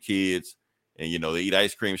hang out with the kids. And, they eat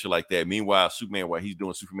ice cream, shit like that. Meanwhile, Superman, while he's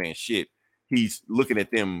doing Superman shit, he's looking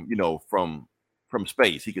at them, from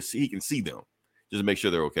space. He can see them just to make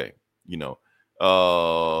sure they're okay,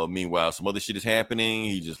 Meanwhile, some other shit is happening.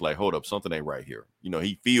 He's just like, "Hold up, something ain't right here."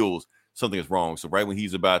 He feels something is wrong. So right when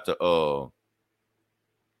he's about to,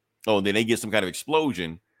 then they get some kind of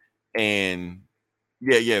explosion. And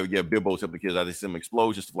Bibbo's helping the kids out. They see some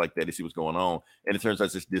explosions, stuff like that. They see what's going on. And it turns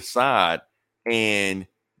out it's Decide and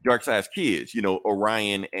Darkseid's kids,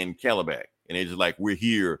 Orion and Calabac. And they're just like, "We're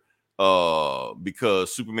here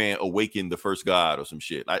because Superman awakened the first god," or some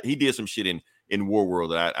shit. He did some shit in War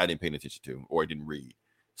World that I didn't pay attention to, or I didn't read.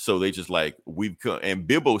 So they just like, "We've come." And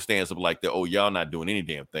Bibbo stands up like that. "Oh, y'all not doing any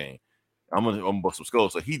damn thing. I'm gonna bust some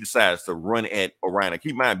skulls." So he decides to run at Orion.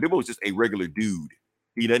 Keep in mind, Bibbo is just a regular dude.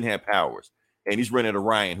 He doesn't have powers. And he's running at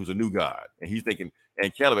Orion, who's a new god. And he's thinking,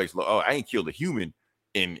 and Calabac's like, "Oh, I ain't killed a human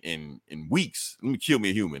in weeks. Let me kill me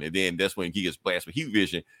a human." And then that's when he gets blasted with heat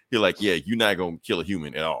vision. He's like, "Yeah, you're not gonna kill a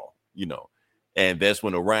human at all," And that's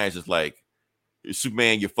when Orion's just like,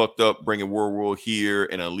 "Superman, you fucked up bringing World here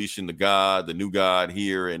and unleashing the new god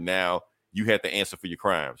here, and now you have to answer for your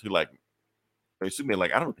crimes." He's like, Superman,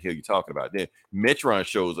 like, "I don't know what the hell you're talking about." Then Metron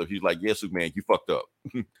shows up. He's like, "Yeah, Superman, you fucked up.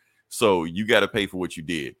 So you got to pay for what you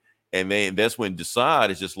did." And then that's when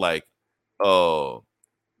Decide is just like,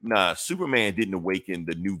 nah, Superman didn't awaken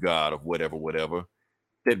the new god of whatever.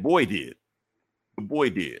 That boy did. The boy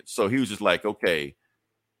did. So he was just like, okay.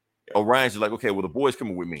 Orion's just like, okay, well, the boy's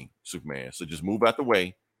coming with me, Superman. So just move out the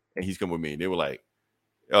way, and he's coming with me. And they were like,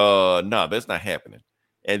 no, that's not happening.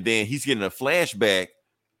 And then he's getting a flashback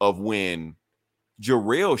of when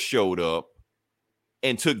Jor-El showed up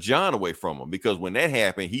and took John away from him, because when that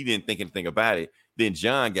happened, he didn't think anything about it. Then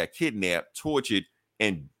John got kidnapped, tortured,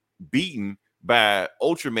 and beaten by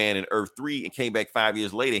Ultraman in Earth 3 and came back 5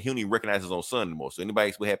 years later. He don't even recognize his own son anymore. So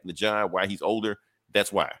anybody what happened to John, why he's older,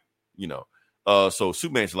 that's why, you know. So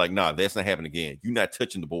Superman's like, nah, that's not happening again. You're not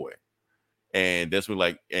touching the boy. And that's when,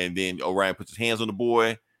 like, and then Orion puts his hands on the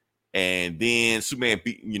boy, and then Superman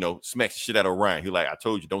smacks the shit out of Orion. He's like, I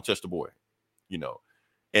told you, don't touch the boy, you know.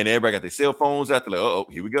 And everybody got their cell phones out there, like, oh,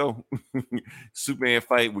 here we go. Superman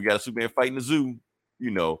fight. We got a Superman fight in the zoo,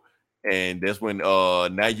 you know. And that's when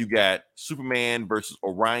now you got Superman versus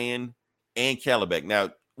Orion and Caliban.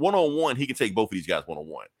 Now, one-on-one, he can take both of these guys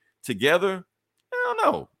one-on-one. Together, I don't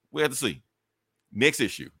know. We have to see. Next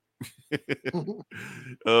issue. But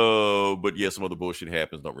yeah, some other bullshit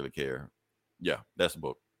happens. Don't really care. Yeah, that's the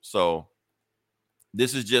book. So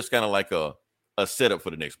this is just kind of like a setup for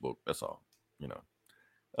the next book. That's all. You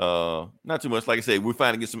know, not too much. Like I said, we're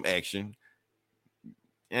finally get some action.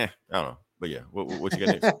 I don't know. But yeah, what you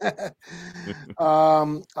got next?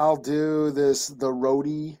 I'll do the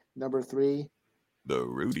Roadie #3. The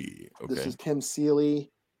Roadie. Okay. This is Tim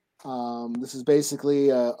Seeley. This is basically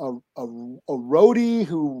a roadie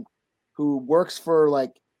who works for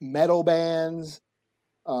like metal bands,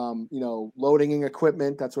 loading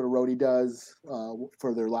equipment. That's what a roadie does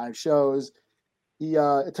for their live shows.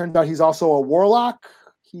 It turns out he's also a warlock.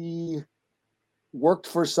 He worked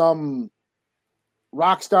for some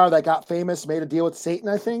rock star that got famous, made a deal with Satan,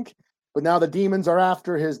 I think. But now the demons are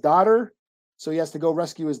after his daughter, so he has to go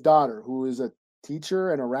rescue his daughter, who is a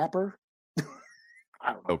teacher and a rapper.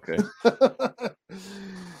 I don't know. Okay.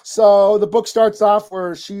 So the book starts off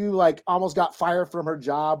where she like almost got fired from her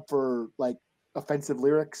job for like offensive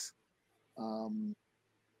lyrics.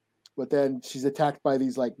 But then she's attacked by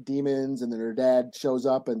these like demons, and then her dad shows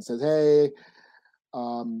up and says, "Hey,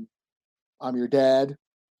 I'm your dad."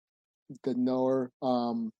 Didn't know her.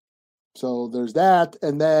 So there's that.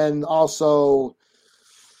 And then also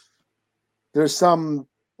there's some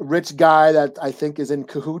rich guy that I think is in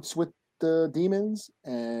cahoots with the demons,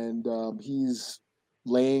 and he's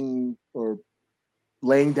laying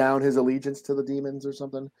down his allegiance to the demons or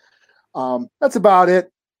something. That's about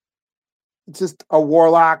it. It's just a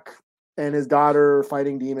warlock and his daughter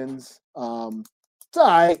fighting demons. It's all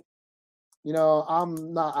right.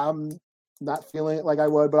 I'm not feeling it like I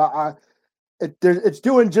would, but it's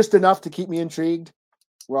doing just enough to keep me intrigued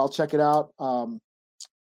where I'll check it out.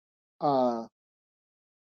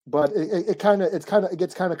 But it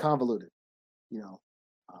gets kind of convoluted,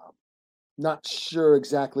 not sure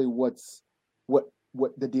exactly what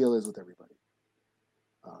the deal is with everybody.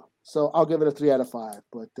 So I'll give it a 3 out of 5,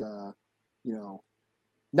 but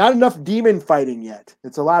not enough demon fighting yet.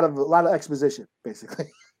 It's a lot of exposition,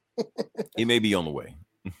 basically. He may be on the way.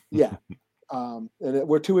 Yeah. And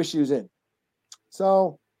we're 2 issues in.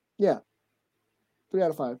 So yeah, 3 out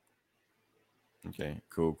of 5. Okay,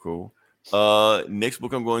 cool. Next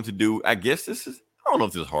book I'm going to do, I guess this is, I don't know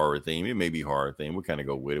if this is horror theme. It may be horror theme. We'll kind of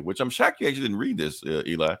go with it, which I'm shocked you actually didn't read this,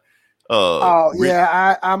 Eli.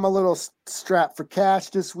 Yeah, I'm a little strapped for cash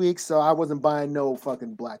this week, so I wasn't buying no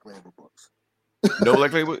fucking Black Label books. No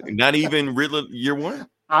Black Label? Not even Riddler Year One?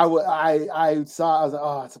 I saw, I was like,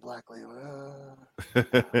 oh, it's a Black Label.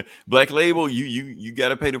 Black Label, you got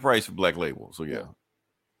to pay the price for Black Label. So yeah.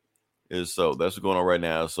 So that's what's going on right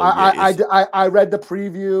now. So I read the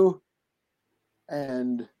preview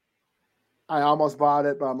and I almost bought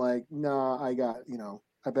it, but I'm like, no, I got,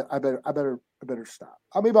 I better stop.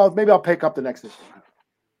 Maybe I'll pick up the next issue.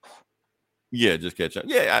 Yeah, just catch up.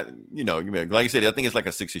 Yeah, like I said, I think it's like a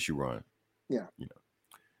 6-issue run. Yeah.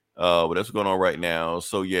 But that's what's going on right now.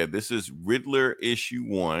 So yeah, this is Riddler issue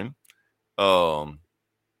 1.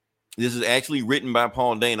 This is actually written by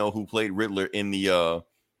Paul Dano, who played Riddler in the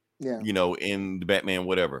in the Batman,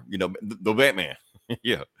 whatever, the Batman.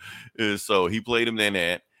 Yeah. So he played him in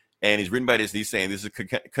that. And he's written by this. He's saying this is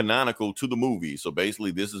canonical to the movie. So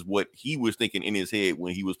basically, this is what he was thinking in his head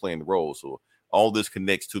when he was playing the role. So all this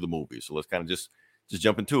connects to the movie. So let's kind of just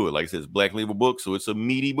jump into it. Like I said, it's Black Label book, so it's a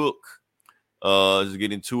meaty book. Let's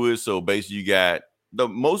get into it. So basically, you got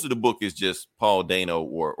most of the book is just Paul Dano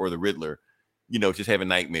or the Riddler, just having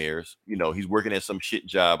nightmares. He's working at some shit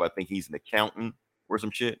job. I think he's an accountant or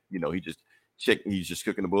some shit. He just He's just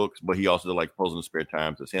cooking the books, but he also does like posing in spare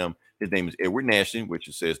time. It's him. His name is Edward Nashton, which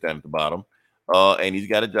it says down at the bottom. And he's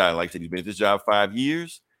got a job. Like I said, he's been at this job 5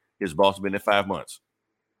 years. His boss has been there 5 months.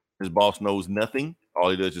 His boss knows nothing.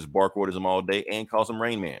 All he does is bark orders him all day and calls him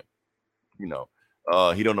Rain Man. You know,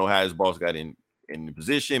 he don't know how his boss got in the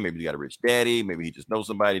position. Maybe he got a rich daddy. Maybe he just knows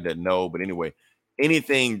somebody, doesn't know. But anyway,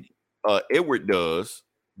 anything Edward does,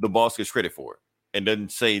 the boss gets credit for it and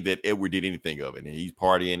doesn't say that Edward did anything of it. And he's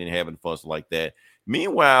partying and having fun stuff like that.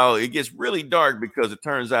 Meanwhile, it gets really dark because it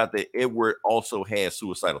turns out that Edward also has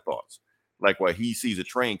suicidal thoughts. Like while he sees a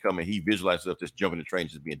train coming, he visualizes himself just jumping the train,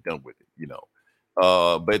 just being done with it, you know.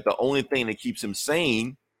 But the only thing that keeps him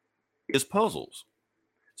sane is puzzles.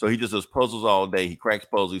 So he just does puzzles all day. He cracks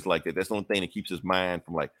puzzles like that. That's the only thing that keeps his mind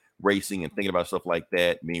from like racing and thinking about stuff like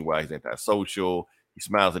that. Meanwhile, he's antisocial. He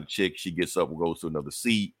smiles at the chick. She gets up and goes to another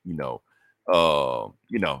seat.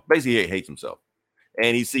 Basically he hates himself.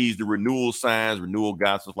 And he sees the renewal signs, renewal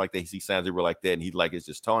gospels like that. He sees signs everywhere like that. And he's like, it's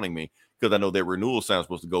just taunting me because I know that renewal sign is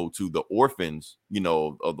supposed to go to the orphans, you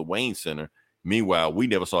know, of the Wayne Center. Meanwhile, we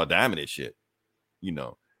never saw a dime of that shit, you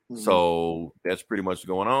know. Mm-hmm. So that's pretty much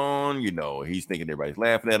going on. You know, he's thinking everybody's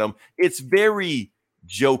laughing at him. It's very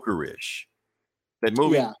Jokerish. That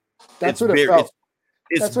movie. Yeah, that's what it felt.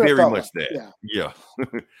 It's very much like that. Yeah.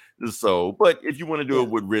 So, but if you want to do it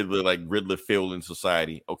with Riddler, like Riddler failed in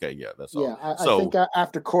society, okay, yeah, that's all. Yeah, I think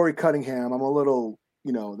after Corey Cunningham, I'm a little,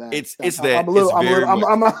 you know, that it's that.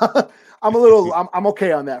 I'm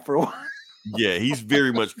okay on that for a while. Yeah, he's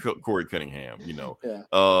very much Corey Cunningham, you know. Yeah.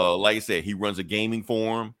 Like I said, he runs a gaming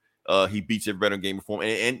forum. He beats everybody on gaming forum,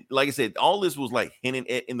 and like I said, all this was like hinted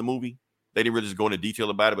at in the movie. They didn't really just go into detail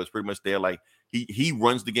about it, but it's pretty much there. Like he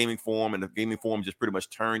runs the gaming forum, and the gaming forum just pretty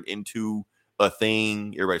much turned into a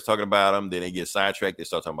thing. Everybody's talking about him. Then they get sidetracked. They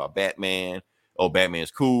start talking about Batman. Oh,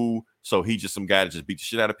 Batman's cool. So he's just some guy that just beats the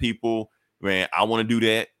shit out of people. Man, I want to do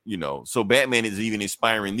that, you know. So Batman is even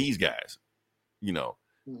inspiring these guys, you know.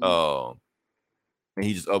 Mm-hmm. And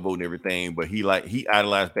he just upvoting everything, but he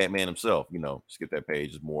idolized Batman himself, you know. Skip that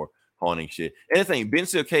page, is more haunting shit. And the thing,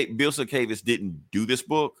 Bill Sienkiewicz didn't do this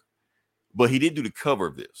book, but he did do the cover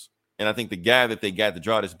of this. And I think the guy that they got to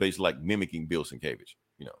draw this basically like mimicking Bill Sienkiewicz,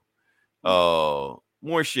 you know.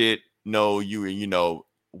 More shit. No, you know,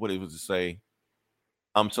 what it was to say?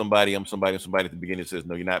 I'm somebody at the beginning. It says,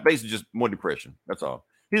 no, you're not. Basically just more depression. That's all.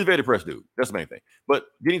 He's a very depressed dude. That's the main thing. But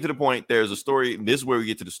getting to the point, there's a story. This is where we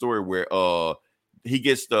get to the story where he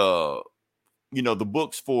gets the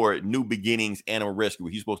books for New Beginnings Animal Rescue.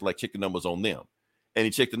 He's supposed to like check the numbers on them. And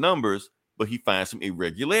he checked the numbers, but he finds some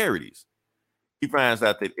irregularities. He finds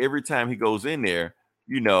out that every time he goes in there,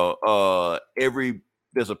 you know,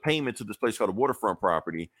 there's a payment to this place called a waterfront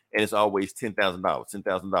property, and it's always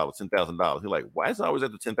 $10,000. He's like, why is it always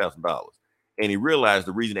at the $10,000? And he realized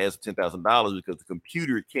the reason it has $10,000 is because the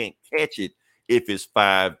computer can't catch it if it's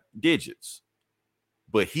 5 digits,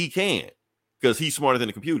 but he can because he's smarter than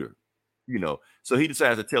the computer, you know. So he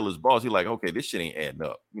decides to tell his boss. He's like, okay, this shit ain't adding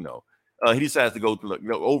up, you know. He decides to go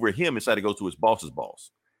through, over him, decided to go to his boss's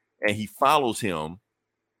boss, and he follows him,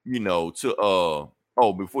 you know, to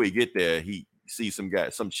before he get there, he sees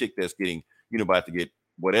some chick that's getting, you know, about to get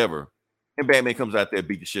whatever, and Batman comes out there,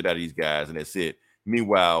 beat the shit out of these guys, and that's it.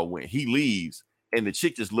 Meanwhile, when he leaves, and the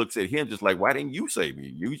chick just looks at him, just like, why didn't you save me?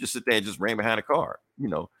 You just sit there and just ran behind a car, you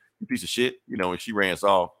know, you piece of shit, you know. And she ran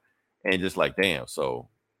off, and just like, damn. So,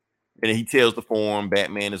 and then he tells the forum,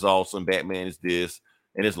 Batman is awesome, Batman is this,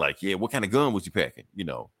 and it's like, yeah, what kind of gun was you packing, you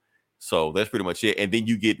know? So that's pretty much it. And then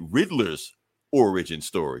you get Riddler's origin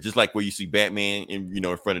story, just like where you see Batman in, you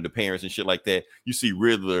know, in front of the parents and shit like that. You see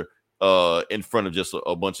Riddler in front of just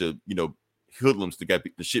a bunch of, you know, hoodlums that got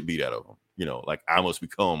the shit beat out of him, you know, like, I must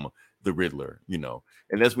become the Riddler, you know.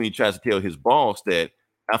 And that's when he tries to tell his boss that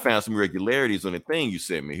I found some irregularities on the thing you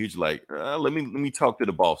sent me. He's like, let me talk to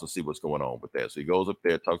the boss and see what's going on with that. So he goes up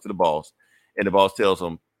there, talks to the boss, and the boss tells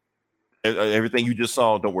him, everything you just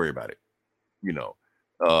saw, don't worry about it, you know.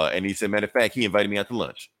 And he said, matter of fact, he invited me out to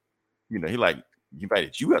lunch. You know, he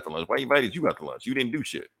invited you out to lunch. Why he invited you out to lunch? You didn't do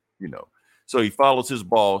shit, you know. So he follows his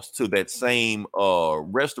boss to that same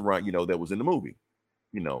restaurant, you know, that was in the movie.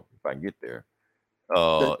 You know, if I can get there.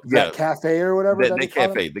 That cafe or whatever. The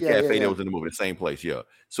cafe that was in the movie, the same place, yeah.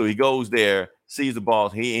 So he goes there, sees the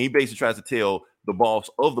boss. He basically tries to tell the boss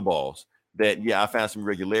of the boss that, yeah, I found some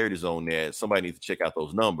irregularities on there. Somebody needs to check out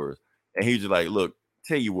those numbers. And he's just like, look,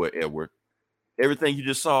 tell you what, Edward, everything you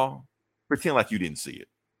just saw, pretend like you didn't see it.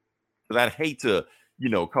 Because I'd hate to, you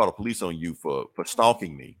know, call the police on you for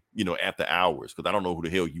stalking me, you know, after hours, because I don't know who the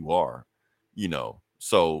hell you are, you know.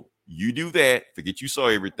 So you do that, forget you saw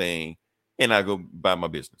everything, and I go by my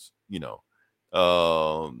business, you know.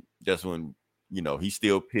 That's when you know, he's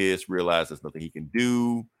still pissed, realized there's nothing he can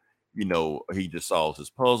do. You know, he just solves his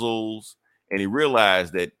puzzles, and he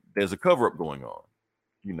realized that there's a cover-up going on.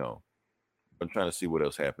 You know, I'm trying to see what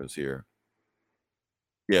else happens here.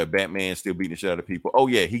 Yeah, Batman still beating the shit out of people. Oh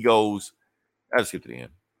yeah, he goes. I just skip to the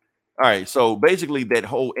end. All right, so basically that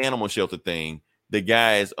whole animal shelter thing, the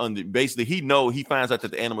guy is under. Basically, he finds out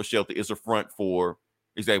that the animal shelter is a front for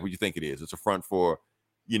exactly what you think it is. It's a front for,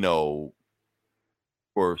 you know,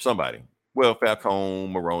 for somebody. Well, Falcone,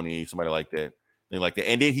 Maroni, somebody like that.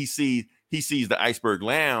 And then he sees the Iceberg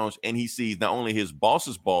Lounge, and he sees not only his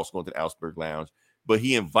boss's boss going to the Iceberg Lounge, but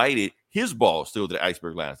he invited his boss to the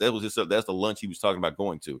Iceberg Lounge. That's the lunch he was talking about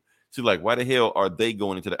going to. So like, why the hell are they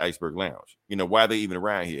going into the Iceberg Lounge? You know, why are they even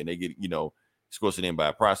around here? And they get, you know, escorted in by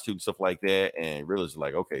a prostitute and stuff like that. And realize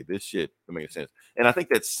like, okay, this shit makes sense. And I think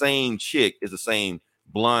that same chick is the same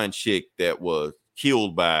blonde chick that was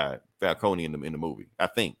killed by Falcone in the movie. I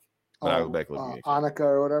think. But I go back Annika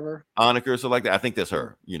or whatever. Annika or something like that. I think that's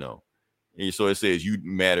her, you know. And so it says you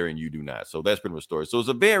matter and you do not. So that's pretty much the story. So it's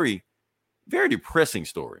a very, very depressing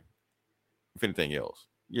story. If anything else.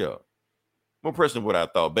 Yeah. More depressing than what I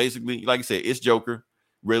thought. Basically, like I said, it's Joker.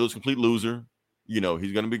 Riddler's complete loser. You know,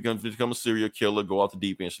 he's gonna become a serial killer, go off the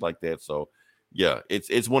deep end, shit like that. So yeah,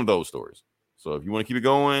 it's one of those stories. So if you want to keep it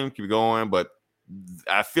going. But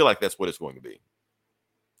I feel like that's what it's going to be.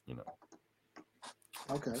 You know.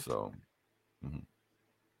 Okay. So,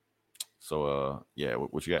 yeah.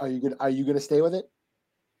 What you got? Are you gonna stay with it?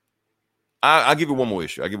 I'll give it one more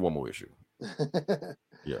issue.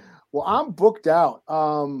 Yeah. Well, I'm booked out.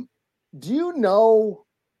 Do you know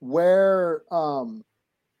where on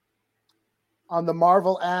the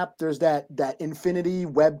Marvel app there's that Infinity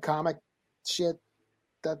web comic shit?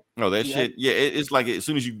 Shit. Yeah, it's like as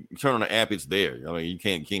soon as you turn on the app, it's there. I mean, you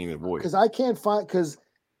can't even avoid it. Because I can't find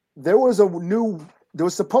there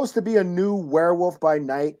was supposed to be a new Werewolf by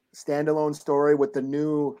Night standalone story with the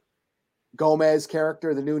new Gomez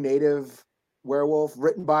character, the new native werewolf,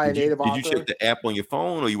 written by a native author. Did you check the app on your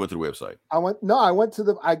phone, or you went to the website?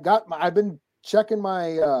 I've been checking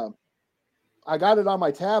my I got it on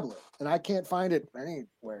my tablet, and I can't find it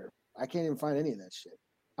anywhere. I can't even find any of that shit.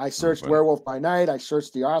 I searched Werewolf by Night. I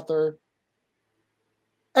searched the author.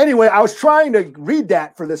 Anyway, I was trying to read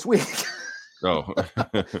that for this week. Oh,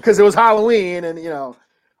 because it was Halloween, and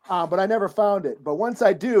but I never found it. But once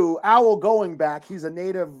I do, Owl Going Back, he's a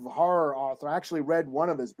native horror author. I actually read one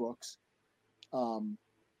of his books.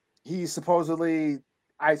 He supposedly,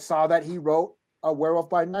 I saw that he wrote a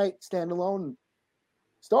Werewolf by Night standalone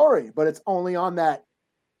story, but it's only on that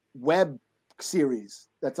web series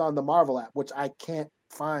that's on the Marvel app, which I can't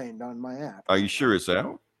find on my app. Are you sure it's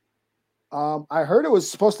out? I heard it was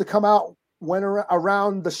supposed to come out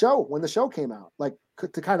around the show, when the show came out, like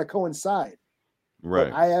to kind of coincide.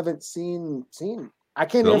 Right. But I haven't seen. I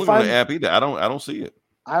can't even find the app either. I don't see it.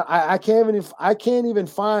 I can't even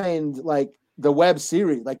find like the web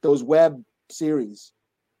series, like those web series.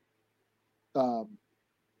 Yeah,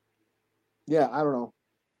 I don't know,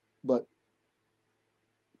 but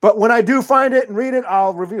when I do find it and read it,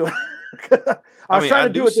 I'll review it. I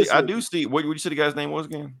do see. What you said the guy's name was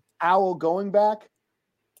again? Owl Going Back.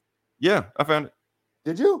 Yeah, I found it.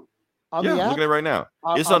 Did you? I'm looking at it right now.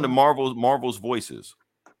 It's under Marvel's Voices.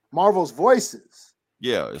 Marvel's Voices.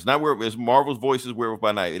 Yeah, it's not it's Marvel's Voices Werewolf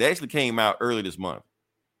by Night. It actually came out early this month.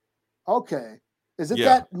 Okay. Is it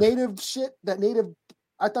that native shit? That native?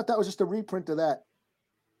 I thought that was just a reprint of that.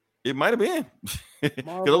 It might have been. Because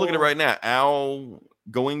I'm looking at it right now. Owl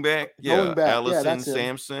Going Back. Yeah. Going Back. Allison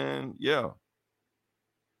Sampson. Yeah.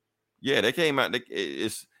 Yeah, that came out.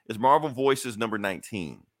 It's Marvel Voices number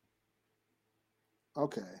 19.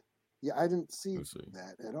 Okay. Yeah, I didn't see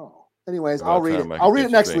that at all. Anyways, I'll read it. I'll read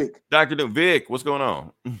it next week. Dr. Vic, what's going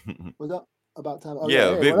on? What's up? About time. Okay,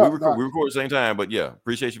 yeah, Vic, we record at the same time, but yeah,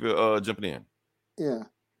 appreciate you for jumping in. Yeah.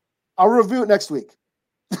 I'll review it next week.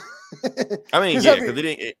 I mean, yeah, because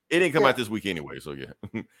it didn't come out this week anyway, so yeah.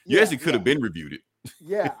 You actually could have been reviewed it.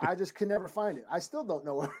 Yeah, I just can never find it. I still don't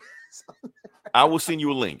know where it is. I will send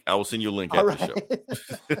you a link. After the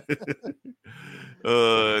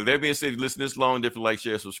show. That being said, listen this long, different, like,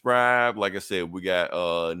 share, subscribe. Like I said, we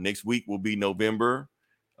got next week will be November.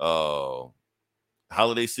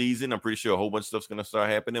 Holiday season. I'm pretty sure a whole bunch of stuff's gonna start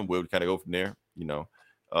happening. We'll kind of go from there,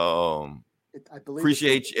 I believe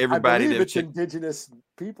appreciate everybody. It's Indigenous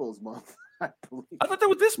Peoples Month. I thought that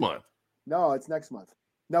was this month. No, it's next month.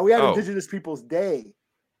 No, we have Indigenous Peoples Day.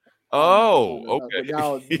 Oh, okay.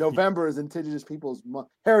 Now November is Indigenous Peoples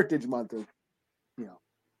Heritage Month.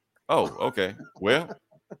 Oh, okay. Well,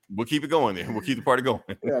 We'll keep it going then. We'll keep the party going.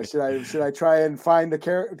 Yeah, should I try and find the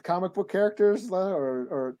comic book characters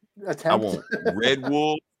or attempt? I want Red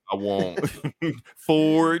Wolf. I want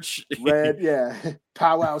Forge. Red, yeah.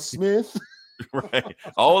 Powwow Smith. Right.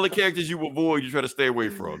 All the characters you avoid, you try to stay away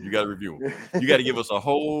from. You got to review them. You got to give us a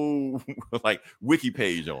whole like wiki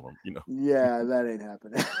page on them. You know. Yeah, that ain't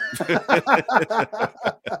happening.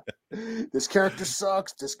 This character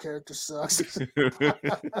sucks. This character sucks. Like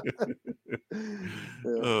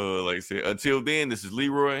I said, until then, this is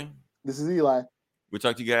Leroy. This is Eli. We'll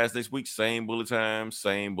talk to you guys next week. Same bullet time,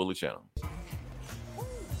 same bullet channel.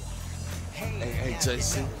 Hey,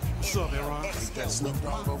 Jason. What's up, Aaron? Ain't that Snoop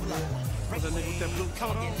Dogg over there? Was that nigga with that blue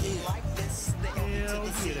coat on? Hell yeah, that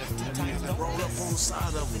nigga. Roll up on the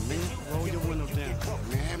side of him, man. Roll your window down.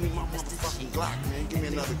 Man, hand me my motherfucking Glock, man. Give me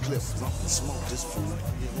another clip. I'm gonna smoke this food.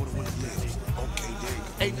 Yeah, roll the window down. Okay, there you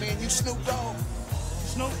go. Hey, man, you Snoop Dogg?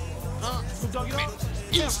 Snoop? Huh? Snoop Dogg, Man,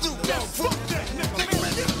 you Snoop Dogg? Fuck that, nigga,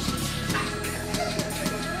 man.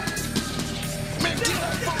 Man, get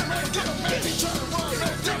that phone, man. Get him, man. He trying to run,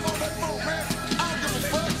 man. Jump on that phone, man. I don't give a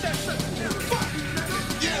fuck. Fuck you, nigga.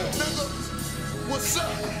 Yeah, nigga. What's up?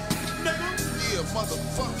 Nigga? Yeah,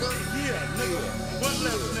 motherfucker. Yeah, nigga. What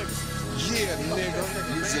left, nigga? Yeah, nigga.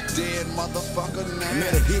 You's a dead motherfucker now.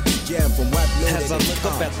 Met a hit jam from White Loaded. As I look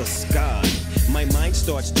up at the sky, my mind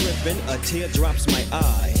starts tripping, a tear drops my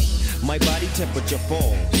eye. My body temperature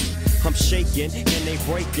falls. I'm shaking and they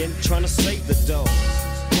breaking, trying to save the dough.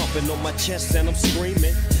 Pumping on my chest and I'm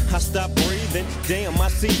screaming. I stop breathing, damn, I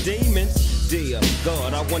see demons. Dear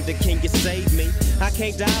God, I wonder, can you save me? I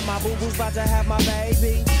can't die, my boo-boo's about to have my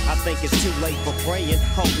baby. I think it's too late for praying.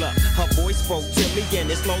 Hold up, her voice spoke to me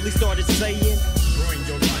and it slowly started saying, Bring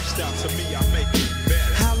your lifestyle to me, I make it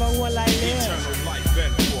better. how long will I live? Eternal life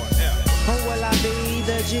and forever. Or will I be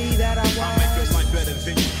the G that I I make your was? life better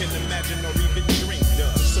than you can imagine or even dream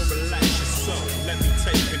of. So relax your soul, let me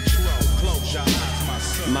take control. Close your eyes, my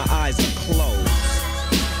son. My eyes are closed.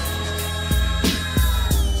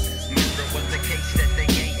 Murder was the case that they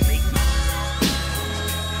gave me.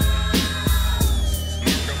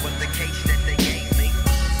 Murder was the case that they gave me.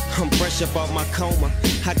 I'm fresh up out my coma.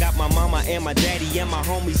 I got my mama and my daddy and my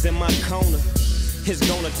homies in my corner. It's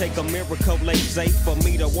gonna take a miracle, they say, for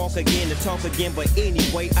me to walk again and talk again. But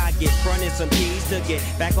anyway, I get fronted some keys to get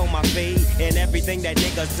back on my feet. And everything that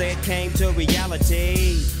nigga said came to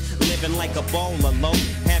reality. Living like a baller low,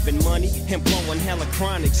 having money and blowing hella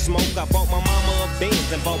chronic smoke. I bought my mama a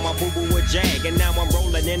Benz and bought my boo-boo a Jag. And now I'm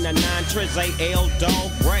rolling in a 9 Triz AL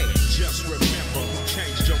Dog Red. Just remember who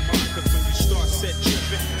changed your mind, cause when you start set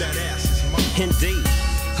tripping, that ass is mine. Indeed,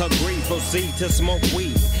 agree, proceed to smoke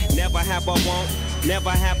weed. Never have a want,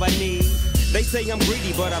 never have a need. They say I'm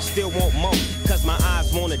greedy, but I still want more. Cause my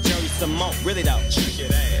eyes want a journey some more. Really though. Check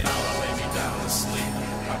it out. Now I lay me down to sleep.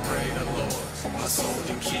 I pray the Lord, my soul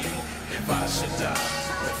to keep. If I should die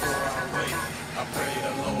before I wake, I pray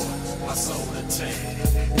the Lord, my soul to take.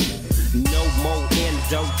 No more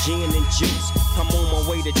endo, gin and juice. I'm on my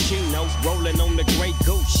way to Chino, rolling on the Grey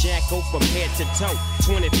Goose. Shackle from head to toe.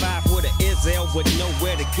 25 with a Izzel with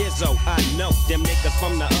nowhere to gizzo. I know them niggas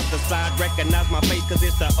from the other side recognize my face, cause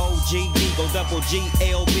it's the OG Eagle Double G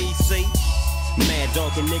LBC. Mad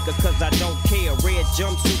dogging niggas cause I don't care. Red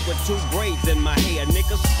jumpsuit with 2 braids in my hair.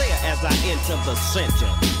 Niggas stare as I enter the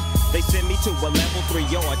center. They send me to a level 3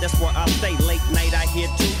 yard. That's where I stay late night. I hear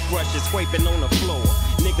toothbrushes scraping on the floor.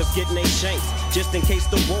 Niggas getting they shanks just in case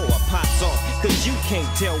the war pops off. Cause you can't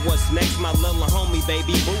tell what's next. My little homie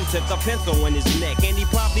baby boo took a pencil in his neck. And he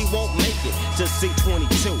probably won't make it to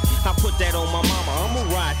C22. I put that on my mama. I'ma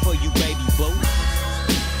ride for you baby boo.